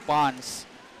response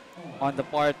on the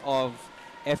part of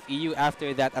FEU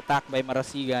after that attack by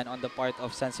Marasigan on the part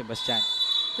of San Sebastian.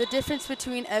 The difference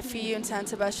between FEU and San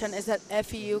Sebastian is that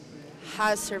FEU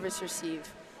has service receive.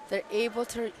 They're able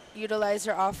to utilize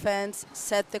their offense,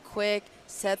 set the quick,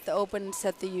 set the open, and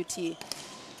set the UT.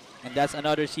 And that's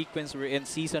another sequence wherein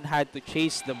Season had to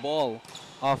chase the ball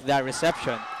off that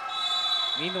reception.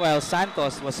 Meanwhile,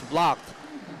 Santos was blocked.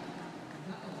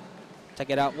 Check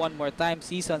it out one more time.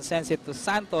 Season sends it to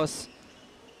Santos,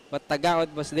 but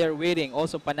Tagaod was there waiting,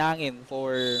 also panangin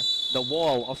for the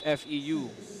wall of FEU.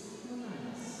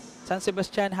 San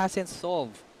Sebastian hasn't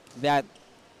solved that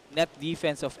net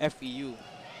defense of FEU.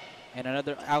 And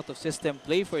another out-of-system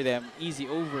play for them. Easy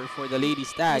over for the Lady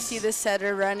Stags. You see the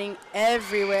setter running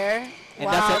everywhere. And,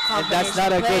 wow, and that's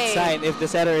not a good sign if the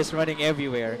setter is running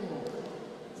everywhere.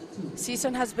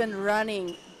 Season has been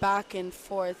running back and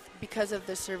forth because of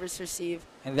the service receive.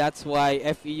 And that's why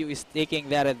FEU is taking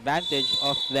that advantage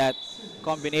of that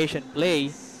combination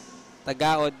play.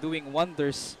 Tagaod doing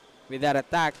wonders with that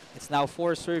attack. It's now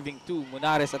 4 serving 2.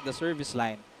 Munares at the service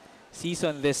line.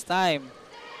 Season this time,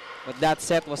 but that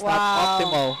set was not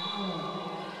optimal.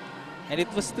 And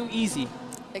it was too easy.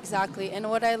 Exactly. And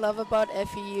what I love about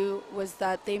FEU was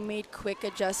that they made quick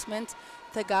adjustments.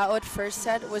 Tagaod first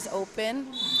set was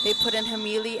open. They put in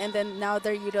Hamili, and then now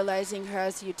they're utilizing her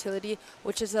as utility,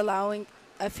 which is allowing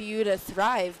FEU to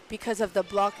thrive because of the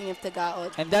blocking of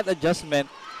Tagaod. And that adjustment,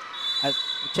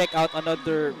 check out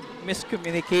another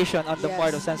miscommunication on the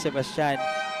part of San Sebastian.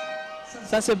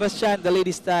 San Sebastian, the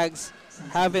Lady Stags,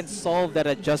 haven't solved that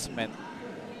adjustment.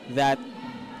 That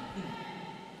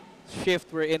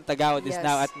shift wherein Tagaod is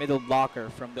now at middle blocker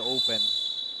from the open.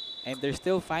 And they're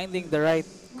still finding the right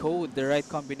code, the right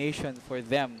combination for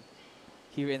them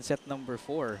here in set number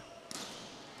 4.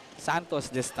 Santos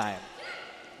this time.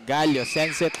 Gallo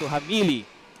sends it to Hamili.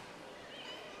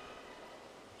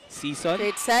 Season.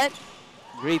 Great set.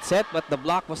 Great set, but the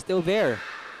block was still there.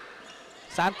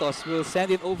 Santos will send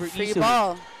it over Free easily.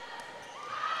 ball.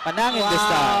 Panangin this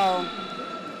time.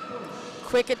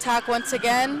 Quick attack once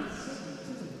again.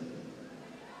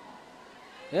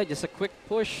 Yeah, just a quick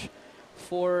push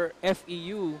for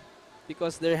FEU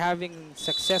because they're having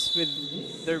success with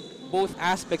their both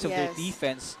aspects of their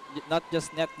defense, not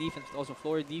just net defense, but also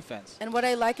floor defense. And what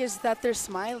I like is that they're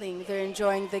smiling. They're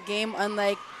enjoying the game,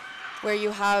 unlike where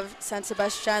you have San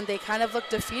Sebastian. They kind of look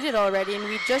defeated already, and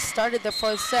we just started the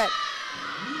 4th set.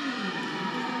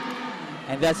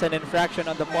 And that's an infraction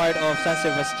on the part of San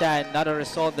Sebastian, not a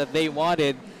result that they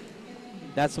wanted.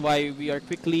 That's why we are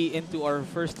quickly into our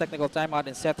first technical timeout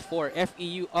in set 4.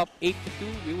 FEU up 8-2.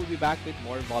 We will be back with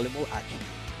more volleyball action.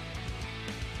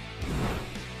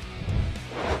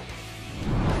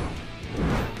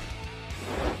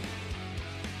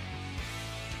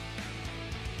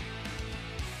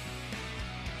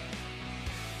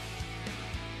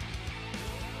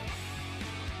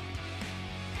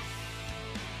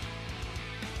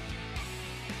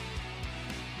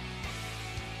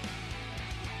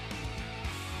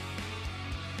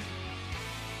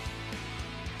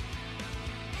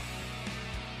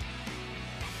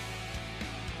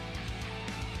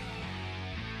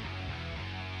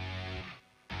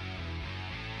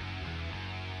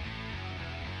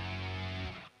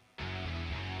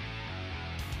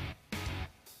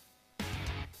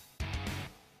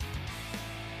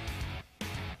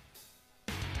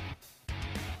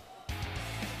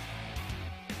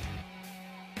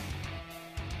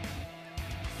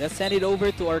 Let's send it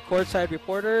over to our courtside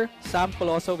reporter, Sam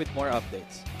Coloso, with more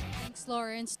updates. Thanks,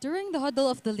 Lawrence. During the huddle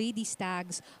of the Lady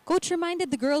Stags, Coach reminded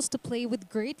the girls to play with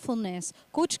gratefulness.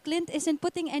 Coach Clint isn't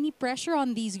putting any pressure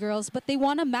on these girls, but they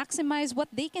want to maximize what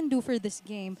they can do for this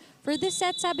game. For this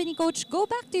set, sabi ni Coach, go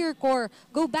back to your core,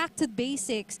 go back to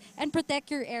basics, and protect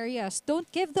your areas. Don't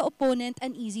give the opponent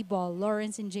an easy ball.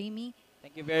 Lawrence and Jamie.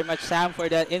 Thank you very much, Sam, for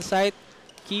that insight.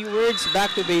 Keywords,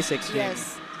 back to basics, Jamie.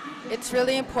 Yes. It's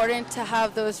really important to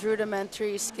have those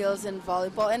rudimentary skills in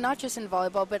volleyball, and not just in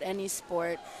volleyball, but any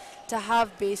sport, to have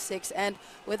basics. And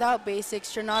without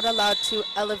basics, you're not allowed to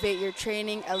elevate your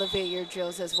training, elevate your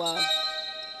drills as well.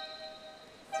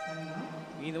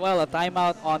 Meanwhile, a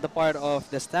timeout on the part of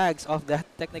the Stags. Of that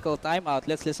technical timeout,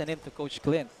 let's listen in to Coach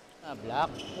Clint. Black,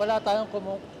 wala tayong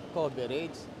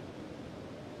coverage.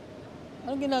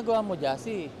 Anong ginagawa mo,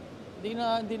 Jassy?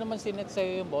 Hindi naman sinet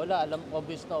sa'yo yung bola. Alam,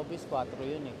 obvious na obvious, 4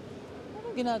 yun eh.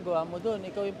 Anong ginagawa mo doon?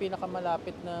 Ikaw yung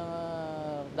pinakamalapit na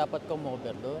dapat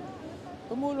kumover doon.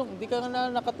 Tumulong, hindi ka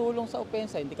na nakatulong sa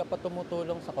opensa, hindi ka pa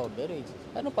tumutulong sa coverage.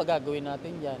 Ano pa gagawin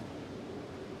natin dyan?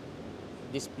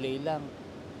 Display lang.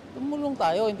 Tumulong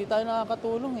tayo, hindi tayo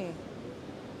nakakatulong eh.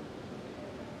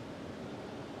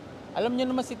 Alam niyo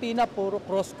naman si Tina, puro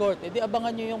cross court. E di abangan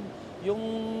niyo yung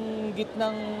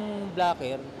gitnang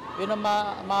blocker, yun ang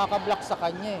makaka-block sa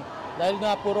kanya eh. Dahil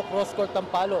nga puro cross court ang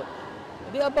palo.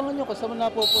 E di abangan niyo kung saan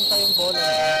napupunta yung bola.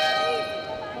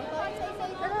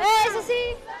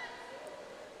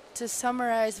 To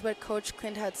summarize what Coach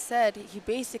Clint had said, he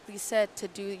basically said to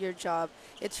do your job.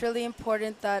 It's really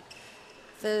important that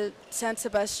the San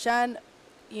Sebastian,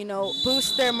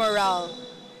 boost their morale.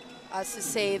 As to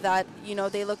say that,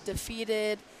 they look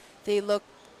defeated, they look,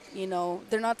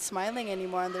 they're not smiling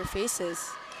anymore on their faces.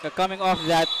 Coming off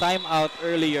that timeout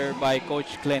earlier by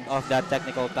Coach Clint, off that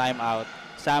technical timeout,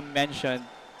 Sam mentioned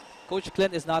Coach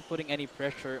Clint is not putting any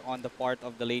pressure on the part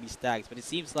of the Lady Stags, but it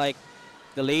seems like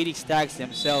the Lady Stags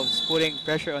themselves putting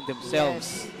pressure on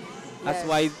themselves. Yes. That's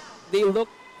Yes. why they look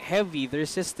heavy, their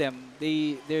system.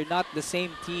 They're not the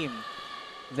same team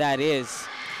that is.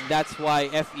 That's why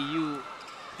FEU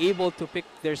able to pick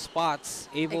their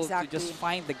spots, able to just Exactly.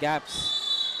 find the gaps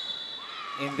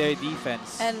in their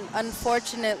defense. And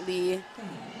unfortunately,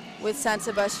 with San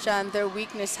Sebastian, their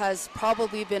weakness has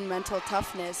probably been mental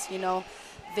toughness.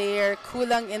 They're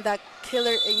kulang in that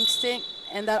killer instinct,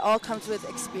 and that all comes with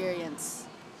experience.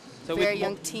 So Very with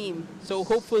young team. So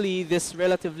hopefully this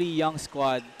relatively young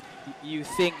squad, you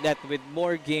think that with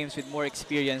more games, with more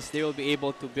experience, they will be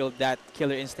able to build that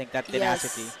killer instinct, that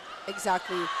tenacity. Yes,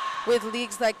 exactly. With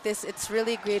leagues like this, it's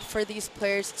really great for these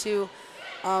players to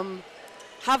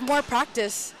have more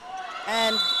practice.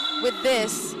 And with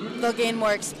this, they'll gain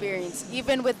more experience.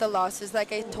 Even with the losses,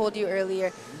 like I told you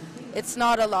earlier, it's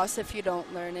not a loss if you don't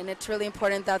learn. And it's really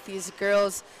important that these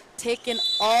girls take in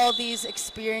all these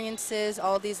experiences,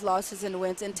 all these losses and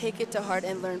wins, and take it to heart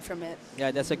and learn from it.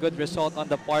 Yeah, that's a good result on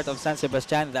the part of San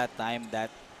Sebastian that time. That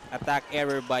attack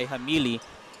error by Hamili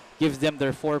gives them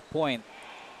their 4-point.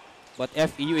 But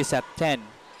FEU is at 10.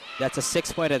 That's a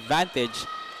 6-point advantage.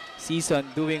 Season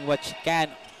doing what she can,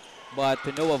 but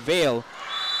to no avail.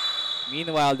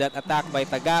 Meanwhile, that attack by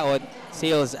Tagaod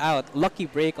sails out. Lucky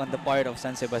break on the part of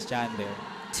San Sebastian there.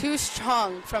 Too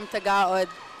strong from Tagaod.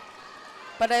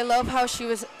 But I love how she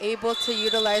was able to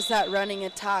utilize that running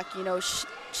attack,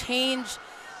 change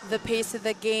the pace of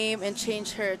the game and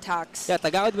change her attacks. Yeah,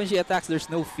 Tagaod, when she attacks, there's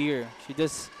no fear. She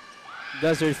just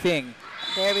does her thing.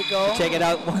 There we go. Check it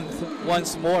out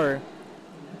once more.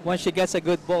 Once she gets a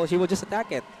good ball, she will just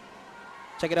attack it.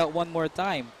 Check it out one more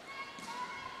time.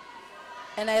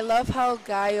 And I love how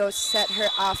Gaio set her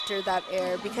after that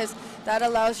air, because that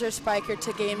allows your spiker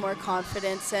to gain more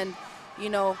confidence. And,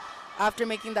 after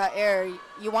making that air,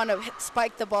 you want to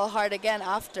spike the ball hard again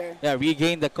after. Yeah,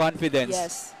 regain the confidence.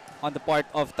 Yes. On the part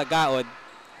of Tagaod.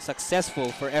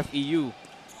 Successful for FEU.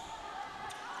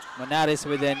 Monares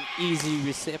with an easy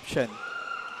reception.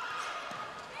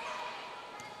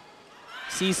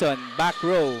 Season, back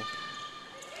row.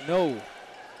 No.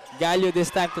 Gallo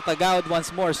this time to Tagaod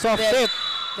once more. Soft tip.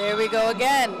 There we go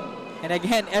again. And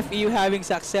again, FEU having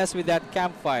success with that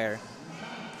campfire.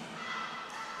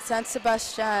 San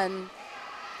Sebastian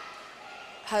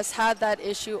has had that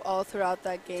issue all throughout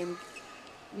that game,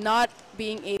 not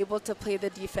being able to play the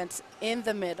defense in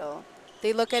the middle.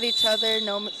 They look at each other,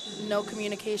 no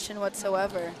communication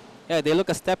whatsoever. Yeah, they look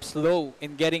a step slow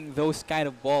in getting those kind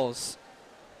of balls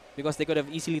because they could have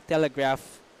easily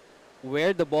telegraphed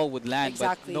where the ball would land,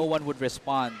 Exactly. but no one would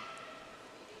respond.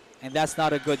 And that's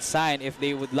not a good sign if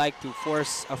they would like to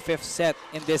force a 5th set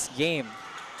in this game,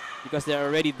 because they're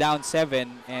already down 7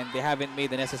 and they haven't made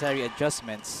the necessary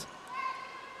adjustments.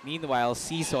 Meanwhile,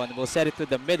 Season will set it to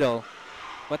the middle,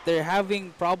 but they're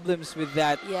having problems with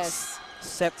that Yes.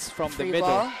 sets from Free the middle.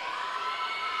 ball.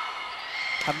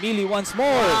 Hamili once more.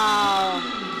 Wow.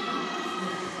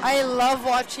 I love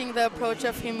watching the approach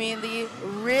of Hamili.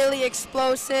 Really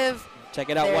explosive. Check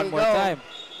it out There one you more go. time.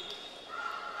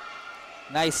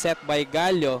 Nice set by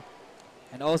Gallo.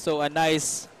 And also a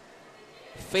nice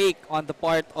fake on the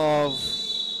part of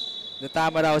the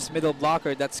Tamarao's middle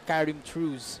blocker. That's Karim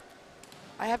Truz.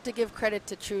 I have to give credit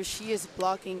to True. She is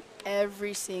blocking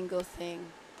every single thing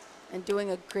and doing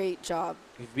a great job.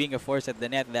 Being a force at the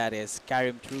net, that is.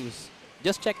 Karim Truz.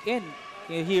 Just check in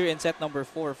here in set number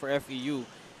 4 for FEU.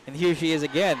 And here she is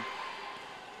again.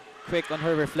 Quick on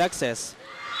her reflexes.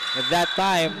 At that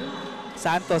time,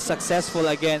 Santos successful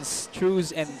against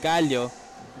Truz and Gallo.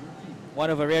 One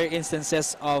of a rare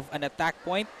instances of an attack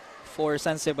point for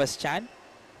San Sebastian.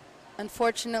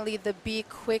 Unfortunately, the B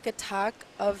quick attack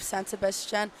of San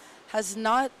Sebastian has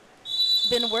not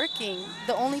been working.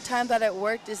 The only time that it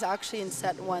worked is actually in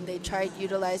set 1. They tried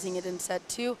utilizing it in set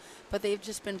 2, but they've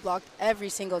just been blocked every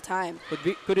single time.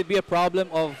 Could it be a problem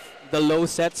of the low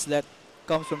sets that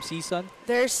comes from Season?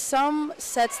 There's some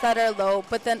sets that are low,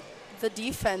 but then the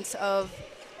defense of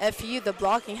FEU, the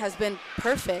blocking, has been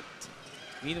perfect.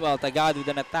 Meanwhile, Tagad with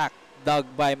an attack, dug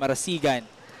by Marasigan.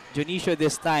 Junicio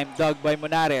this time, dug by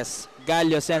Monares.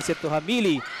 Gallo sends it to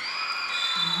Hamili.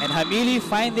 And Hamili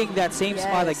finding that same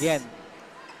spot Yes. again.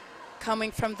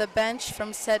 Coming from the bench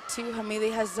from set 2,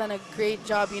 Hamili has done a great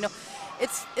job. You know,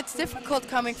 it's difficult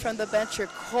coming from the bench. You're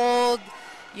cold.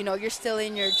 You know, you're still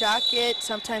in your jacket.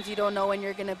 Sometimes you don't know when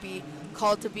you're going to be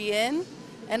called to be in.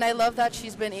 And I love that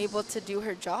she's been able to do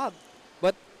her job.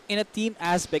 But in a team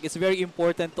aspect, it's very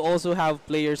important to also have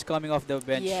players coming off the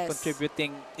bench Yes.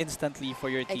 contributing instantly for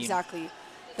your team. Exactly.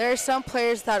 There are some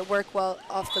players that work well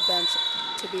off the bench,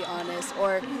 to be honest,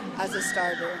 or as a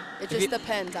starter. It just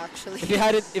depends, actually. If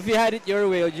you had it your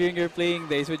way during your playing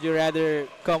days, would you rather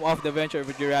come off the bench or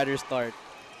would you rather start?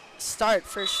 Start,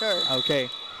 for sure. Okay.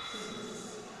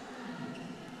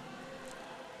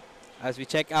 As we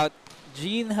check out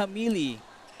Jean Hamili,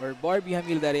 or Barbie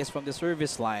Hamili, that is, from the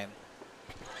service line.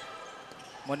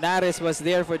 Monares was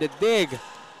there for the dig.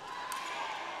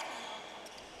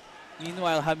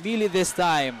 Meanwhile, Hamili this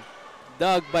time,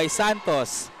 dug by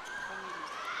Santos.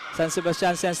 San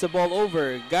Sebastian sends the ball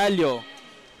over. Gallo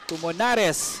to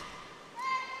Monares.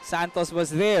 Santos was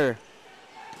there.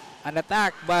 An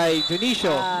attack by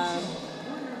Junicio.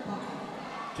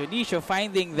 Junicio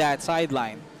finding that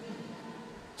sideline.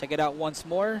 Check it out once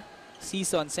more.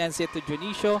 Season sends it to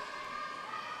Junicio.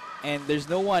 And there's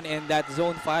no one in that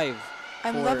zone 5.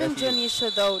 I'm loving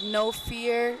Junicio, though. No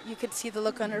fear. You could see the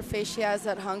look on her face. She has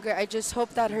that hunger. I just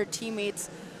hope that her teammates,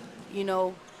 you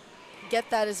know, get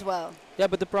that as well. Yeah,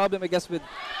 but the problem, I guess, with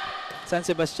San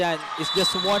Sebastian is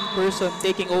just one person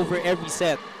taking over every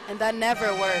set. And that never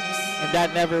works. And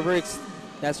that never works.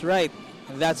 That's right.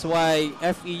 And that's why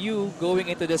FEU, going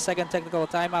into the second technical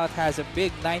timeout, has a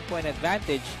big 9-point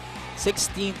advantage,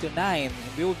 16-9. And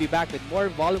we will be back with more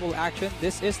volleyball action.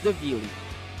 This is the V-League.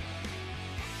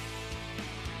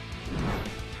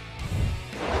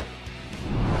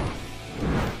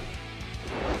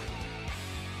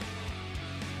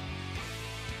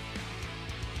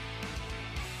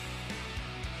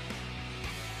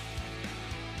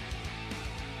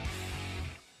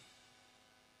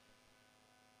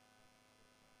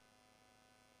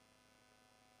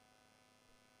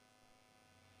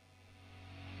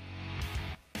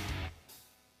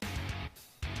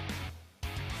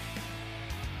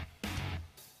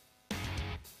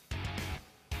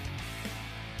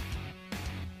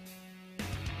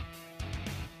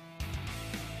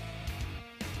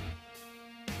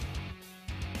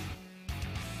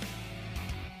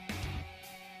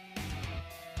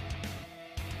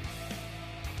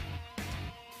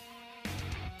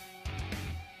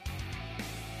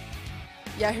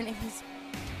 Yeah, her name is...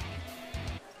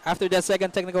 After that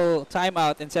second technical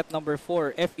timeout in set number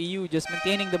 4, FEU just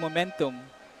maintaining the momentum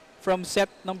from set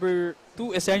number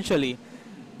 2 essentially.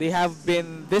 They have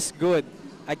been this good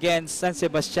against San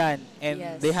Sebastian and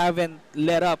Yes. they haven't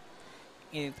let up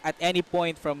at any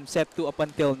point from set 2 up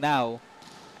until now.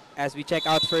 As we check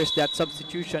out first that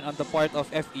substitution on the part of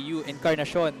FEU,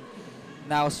 Encarnacion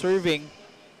now serving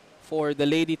for the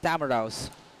Lady Tamaraos.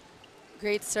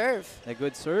 Great serve. A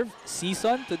good serve.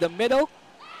 Season to the middle.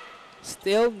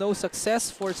 Still no success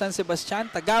for San Sebastian.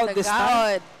 Tagaud this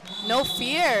time. Tagaud. No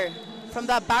fear from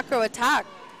that back row attack.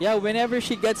 Yeah, whenever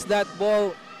she gets that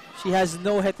ball, she has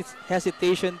no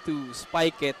hesitation to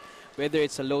spike it, whether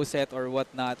it's a low set or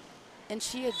whatnot. And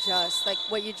she adjusts, like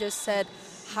what you just said,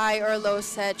 high or low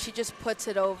set. She just puts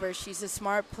it over. She's a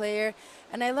smart player,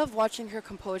 and I love watching her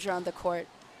composure on the court.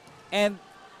 And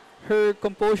her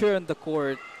composure on the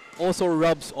court also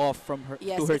rubs off from her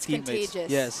Yes, to her it's teammates. contagious.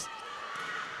 Yes.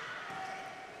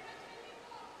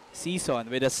 Season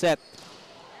with a set.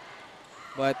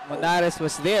 But Monares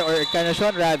was there, or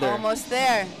Encarnacion rather. Almost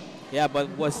there. Yeah, but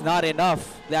was not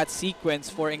enough. That sequence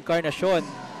for Encarnacion.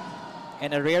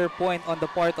 And a rare point on the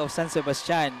part of San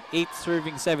Sebastian. 8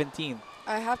 serving 17.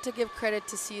 I have to give credit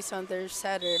to Season, their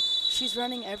setter. She's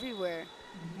running everywhere.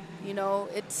 You know,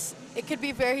 it could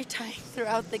be very tight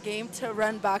throughout the game to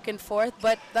run back and forth,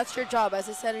 but that's your job. As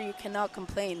a setter, you cannot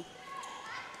complain.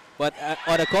 But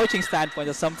on a coaching standpoint,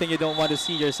 that's something you don't want to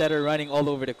see your setter running all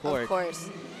over the court. Of course.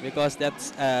 Because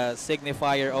that's a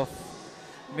signifier of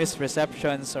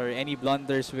misreceptions or any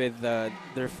blunders with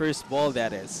their first ball,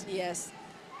 that is. Yes.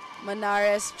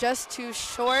 Monares just too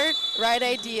short. Right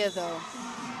idea, though.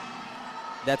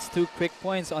 That's 2 quick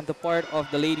points on the part of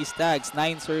the Lady Stags,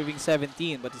 9 serving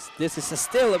 17. But this is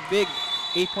still a big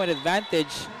 8-point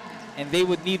advantage, and they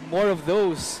would need more of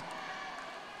those.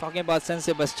 Talking about San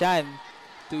Sebastian,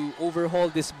 to overhaul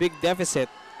this big deficit.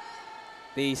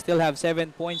 They still have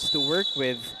 7 points to work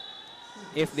with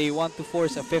if they want to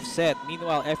force a 5th set.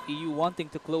 Meanwhile, FEU wanting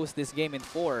to close this game in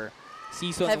 4.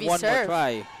 Season Heavy one serve. more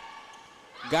try.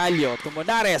 Gallo to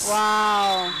Monares.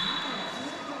 Wow.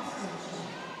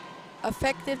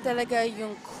 Effective talaga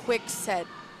yung quick set,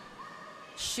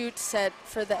 shoot set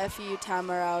for the FEU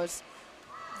Tamaraws.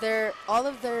 All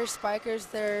of their spikers,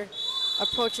 their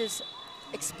approach is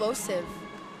explosive.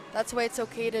 That's why it's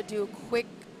okay to do quick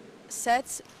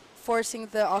sets, forcing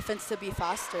the offense to be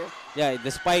faster. Yeah,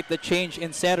 despite the change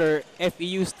in setter,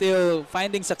 FEU still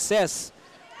finding success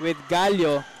with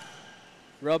Gallo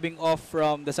rubbing off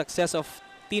from the success of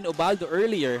Tin Ubaldo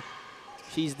earlier.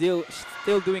 She's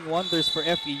still doing wonders for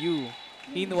FEU.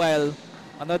 Meanwhile,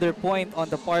 another point on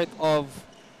the part of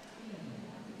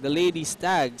the Lady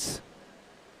Stags.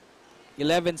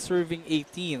 11 serving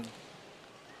 18.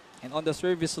 And on the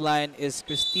service line is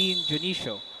Christine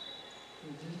Junicio,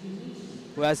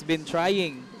 who has been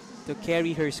trying to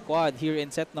carry her squad here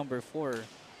in set number 4.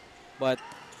 But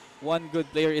one good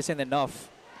player isn't enough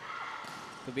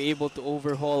to be able to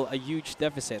overhaul a huge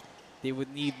deficit. They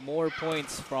would need more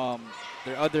points from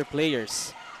their other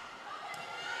players.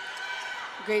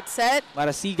 Great set.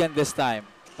 Marasigan this time,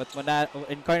 but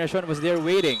Encarnacion was there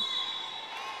waiting.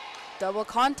 Double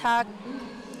contact.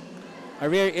 A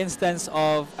rare instance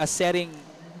of a setting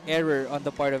error on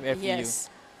the part of FEU. Yes.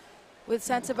 With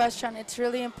San Sebastian, it's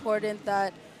really important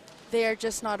that they are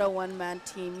just not a one-man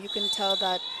team. You can tell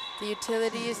that the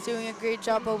utility is doing a great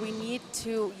job, but we need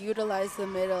to utilize the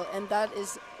middle, and that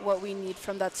is what we need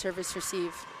from that service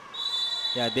receive.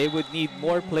 Yeah, they would need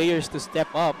more players to step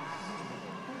up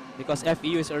because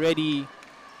FEU is already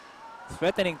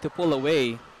threatening to pull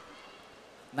away.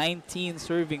 19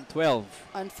 serving 12.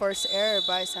 Unforced error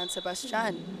by San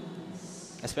Sebastian.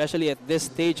 Especially at this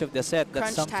stage of the set,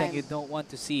 that's Crunch something time. you don't want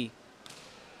to see.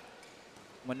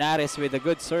 Monares with a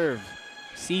good serve.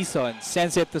 Season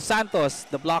sends it to Santos.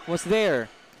 The block was there.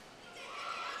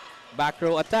 Back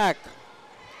row attack.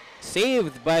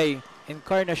 Saved by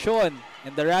Encarnacion,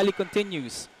 and the rally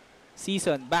continues.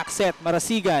 Season, back set,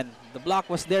 Marasigan. The block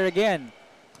was there again.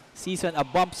 Season, a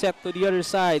bump set to the other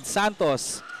side.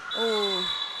 Santos. Oh,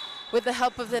 with the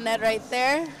help of the net right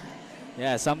there.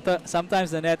 Yeah,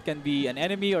 sometimes the net can be an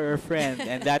enemy or a friend.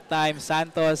 And that time,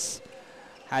 Santos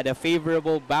had a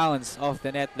favorable bounce off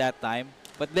the net that time.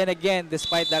 But then again,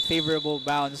 despite that favorable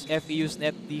bounce, FEU's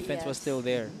net defense was still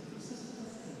there.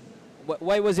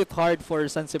 Why was it hard for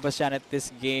San Sebastian at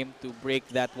this game to break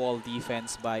that wall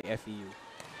defense by FEU?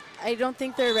 I don't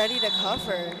think they're ready to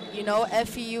cover. You know,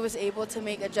 FEU was able to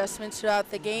make adjustments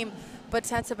throughout the game, but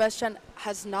San Sebastian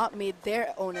has not made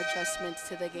their own adjustments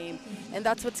to the game. And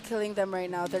that's what's killing them right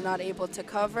now. They're not able to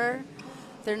cover,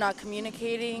 they're not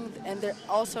communicating, and they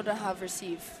also don't have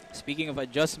receive. Speaking of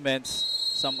adjustments,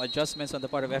 some adjustments on the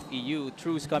part of FEU.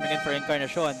 Truce coming in for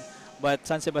Encarnacion, but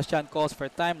San Sebastian calls for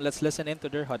time. Let's listen into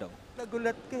their huddle.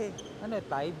 Nagulat ka eh. Ano,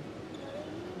 tied?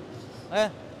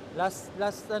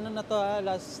 Last ano na to ha,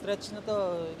 last stretch na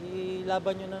to.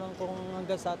 Ilaban nyo na lang kung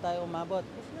hanggang sa tayo umabot.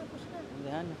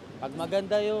 Yan. Pag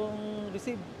maganda yung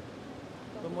receive,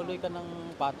 tumuloy ka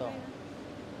ng pato.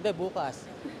 Hindi, bukas.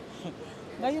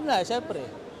 Ngayon na, syempre.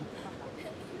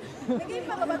 Naging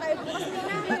pa ba tayo bukas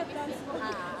nila?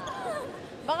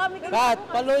 Baka may Kat,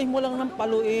 paluin mo lang ng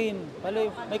paluin.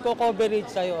 May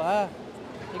co-coverage sa'yo, ha?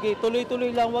 Sige,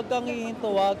 tuloy-tuloy lang. Huwag kang hihinto,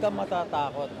 huwag kang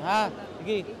matatakot. Ha?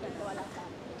 Sige.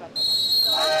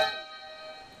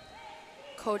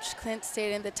 Coach Clint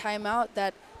stated in the timeout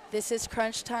that this is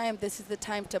crunch time. This is the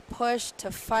time to push, to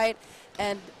fight,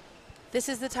 and this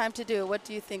is the time to do it. What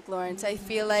do you think, Lawrence? I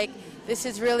feel like this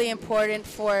is really important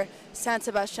for San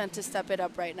Sebastian to step it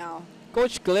up right now.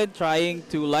 Coach Clint trying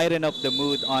to lighten up the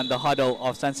mood on the huddle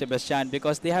of San Sebastian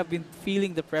because they have been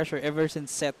feeling the pressure ever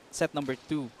since set number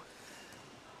 2.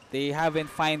 They haven't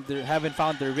found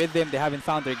their rhythm. They haven't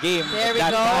found their game. There we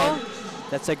go. Time,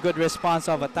 that's a good response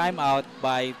of a timeout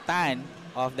by Tan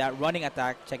of that running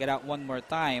attack. Check it out one more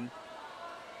time.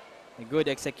 A good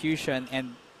execution,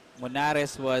 and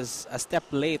Monares was a step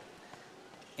late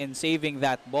in saving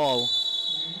that ball.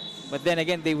 But then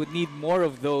again, they would need more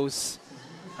of those,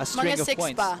 a string of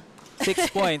points. 6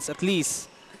 points at least,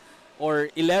 or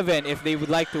 11 if they would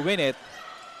like to win it.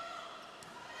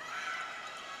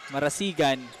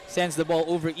 Marasigan sends the ball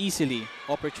over easily.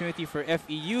 Opportunity for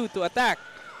FEU to attack.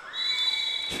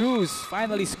 Cruz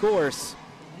finally scores.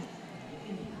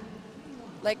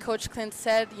 Like Coach Clint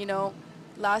said, you know,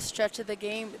 last stretch of the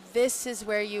game, this is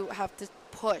where you have to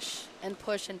push and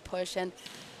push and push and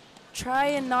try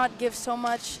and not give so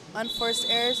much unforced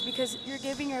errors because you're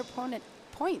giving your opponent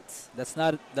points. That's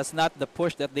not the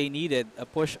push that they needed, a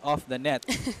push off the net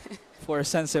for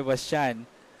San Sebastian.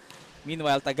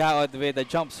 Meanwhile, Tagaod with a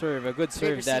jump serve, a good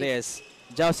serve that is.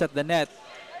 Joust at the net,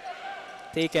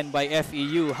 taken by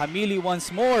FEU. Hamili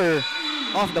once more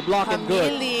off the block and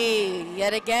good. Hamili,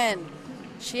 yet again.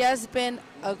 She has been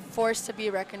a force to be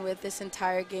reckoned with this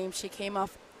entire game. She came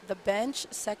off the bench,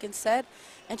 second set,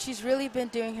 and she's really been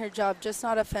doing her job, just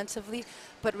not offensively,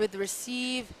 but with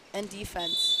receive and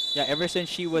defense. Yeah, ever since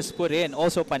she was put in,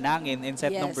 also Panangin in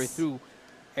set number 2,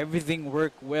 everything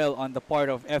worked well on the part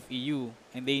of FEU,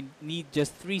 and they need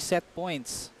just 3 set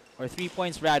points, or 3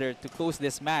 points rather, to close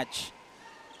this match.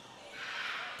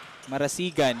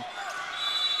 Marasigan,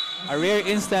 a rare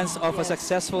instance of a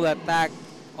successful attack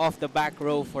off the back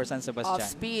row for San Sebastian. Off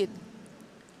speed.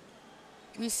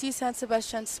 We see San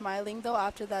Sebastian smiling though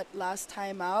after that last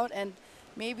timeout, and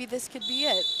maybe this could be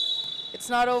it. It's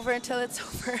not over until it's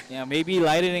over. Yeah, maybe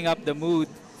lightening up the mood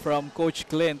from Coach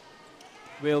Clint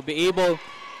will be able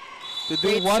to do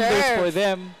Great wonders serve for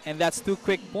them, and that's 2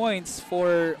 quick points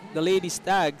for the Lady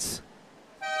Stags.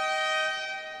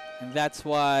 And that's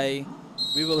why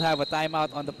we will have a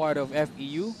timeout on the part of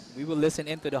FEU. We will listen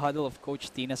into the huddle of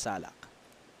Coach Tina Salak.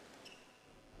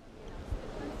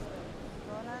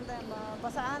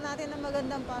 Pasaan natin ng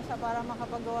magandang pasa para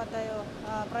makapagawa tayo.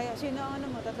 Sino ang ano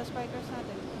mo? Tatlo spikers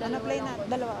natin. Play natin.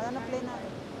 Dalawa play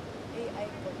natin. AI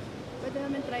coach. Pwede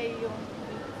namin try yung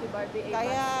si Barbie AI.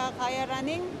 Kaya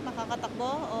running?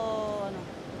 Nakakatakbo? O ano?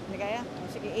 Hindi kaya?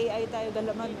 Sige, AI tayo.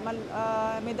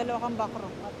 May dalawa kang back row.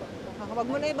 Huwag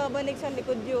mo na ibabalik sa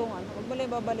likod yung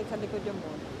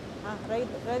ball.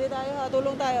 Ready tayo ha?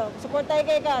 Tulong tayo. Support tayo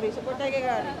kay Kari.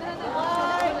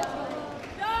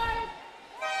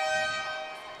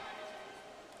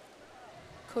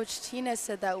 Coach Tina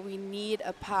said that we need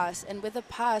a pass, and with a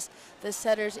pass, the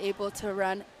setter is able to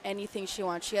run anything she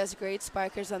wants. She has great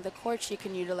spikers on the court. She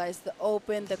can utilize the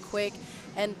open, the quick,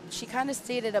 and she kind of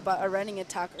stated about a running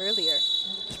attack earlier.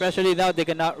 Especially now they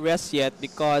cannot rest yet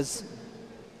because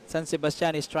San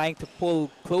Sebastian is trying to pull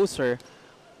closer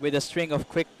with a string of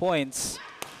quick points.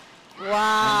 Wow.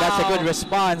 And that's a good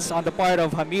response on the part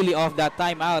of Hamili off that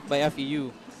timeout by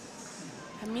FEU.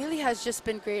 Hamili has just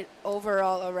been great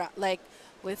overall, around, like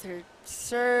with her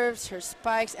serves, her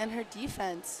spikes, and her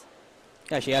defense.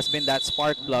 Yeah, she has been that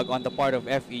spark plug on the part of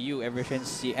FEU ever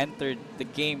since she entered the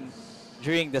game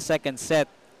during the second set.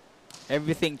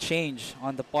 Everything changed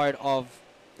on the part of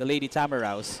the Lady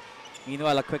Tamaraws.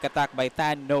 Meanwhile, a quick attack by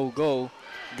Tan, no go.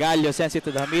 Gallo sends it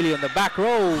to the Hamili on the back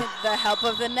row. The help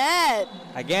of the net.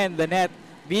 Again, the net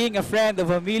being a friend of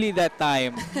Hamili that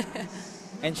time.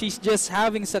 And she's just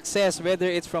having success, whether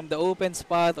it's from the open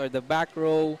spot or the back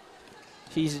row.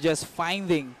 She's just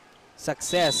finding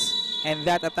success. And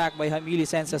that attack by Hamili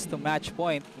sends us to match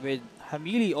point, with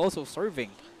Hamili also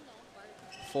serving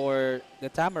for the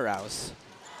Tamaraws.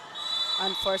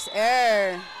 Unforced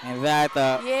error. And that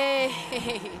Yay!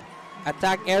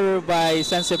 attack error by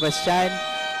San Sebastian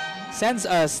sends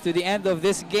us to the end of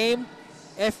this game.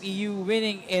 FEU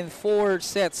winning in 4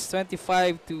 sets,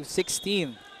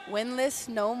 25-16. Winless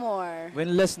no more.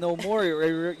 Winless no more.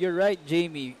 You're right,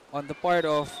 Jamie. On the part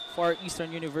of Far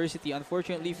Eastern University,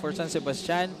 unfortunately for San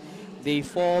Sebastian, they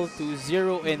fall to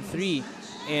 0-3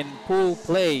 in pool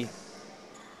play.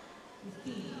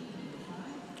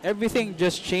 Everything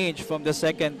just changed from the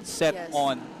second set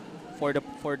on for the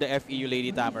FEU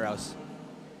Lady Tamaraws.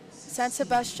 San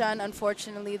Sebastian,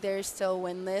 unfortunately, they're still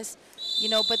winless. You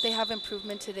know, but they have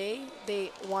improvement today.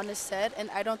 They won a set,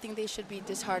 and I don't think they should be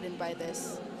disheartened by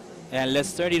this. And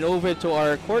let's turn it over to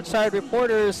our courtside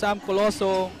reporter, Sam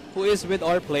Coloso, who is with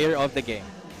our player of the game.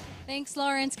 Thanks,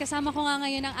 Lawrence. Kasama ko nga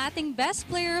ngayon ang ating best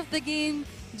player of the game,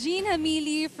 Jean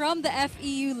Hamili from the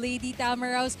FEU Lady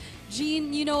Tamaraws.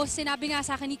 Jean, you know, sinabi nga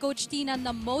sa akin ni Coach Tina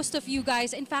na most of you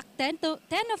guys, in fact, 10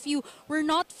 of you were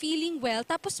not feeling well.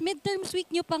 Tapos midterms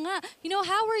week nyo pa nga. You know,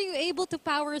 how were you able to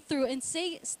power through and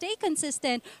stay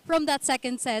consistent from that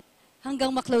second set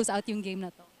hanggang ma-close out yung game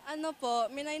na to? Ano po,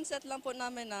 mindset lang po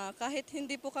namin na kahit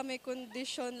hindi po kami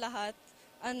kondisyon lahat,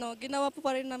 ginawa po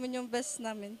pa rin namin yung best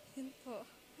namin. Yun po.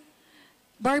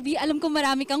 Barbie, alam ko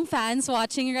marami kang fans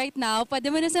watching right now. Pwede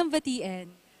mo na siyang batiin.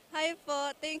 Hi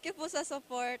po, thank you po sa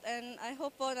support and I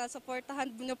hope po na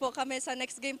supportahan niyo po kami sa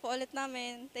next game po ulit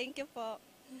namin. Thank you po.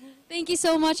 Thank you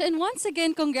so much. And once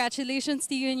again, congratulations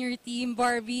to you and your team,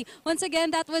 Barbie. Once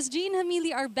again, that was Jean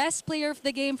Hamili, our best player of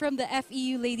the game from the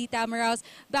FEU Lady Tamaraws.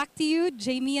 Back to you,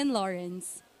 Jamie and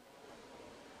Lawrence.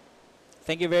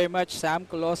 Thank you very much, Sam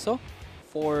Coloso,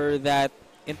 for that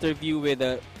interview with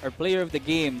our player of the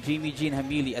game, Jean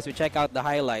Hamili, as we check out the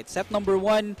highlights. Set number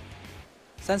 1,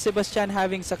 San Sebastian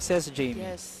having success, Jamie.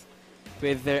 Yes.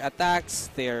 With their attacks,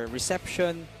 their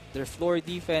reception, their floor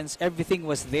defense, everything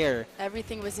was there.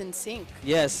 Everything was in sync.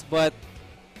 Yes, but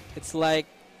it's like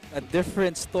a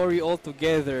different story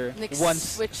altogether.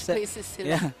 Switch places sila.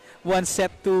 Yeah, once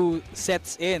set 2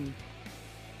 sets in,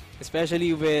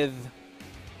 especially with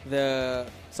the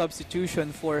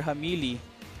substitution for Hamili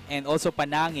and also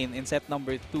Panangin in set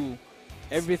number 2.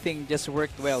 Everything just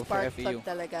worked well for FEU. Spark plug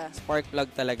talaga. Spark plug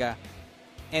talaga.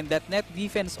 And that net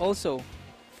defense also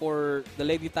for the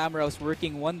Lady Tamaraws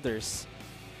working wonders.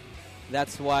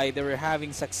 That's why they were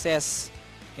having success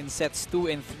in sets 2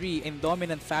 and 3 in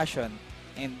dominant fashion.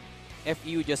 And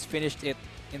FEU just finished it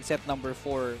in set number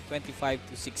 4,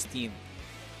 25-16.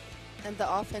 And the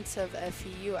offense of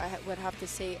FEU, I would have to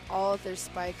say all their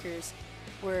spikers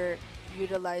were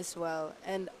utilized well.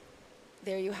 And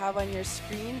there you have on your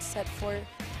screen set 4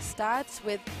 stats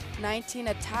with 19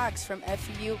 attacks from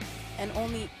FEU and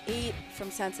only 8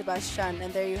 from San Sebastian.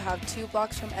 And there you have 2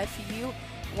 blocks from FEU,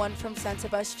 1 from San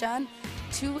Sebastian,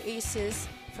 2 aces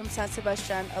from San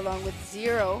Sebastian, along with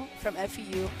 0 from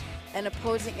FEU, and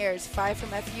opposing airs, 5 from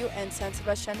FEU and San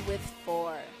Sebastian with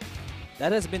 4.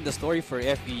 That has been the story for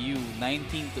FEU,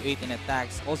 19-8 in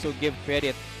attacks. Also give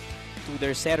credit to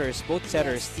their setters, both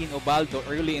setters, Yes. Tin Obaldo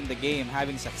early in the game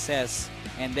having success,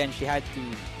 and then she had to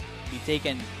be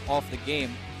taken off the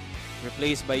game,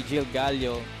 replaced by Jill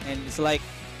Gallo, and it's like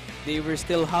they were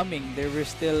still humming, they were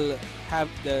still have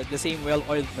the same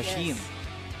well-oiled machine. Yes.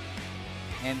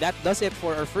 And that does it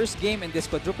for our first game in this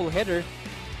quadruple header.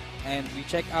 And we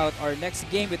check out our next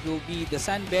game. It will be the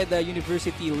San Beda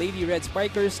University Lady Red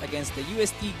Spikers against the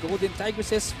UST Golden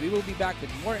Tigresses. We will be back with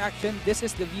more action. This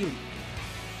is the V-League.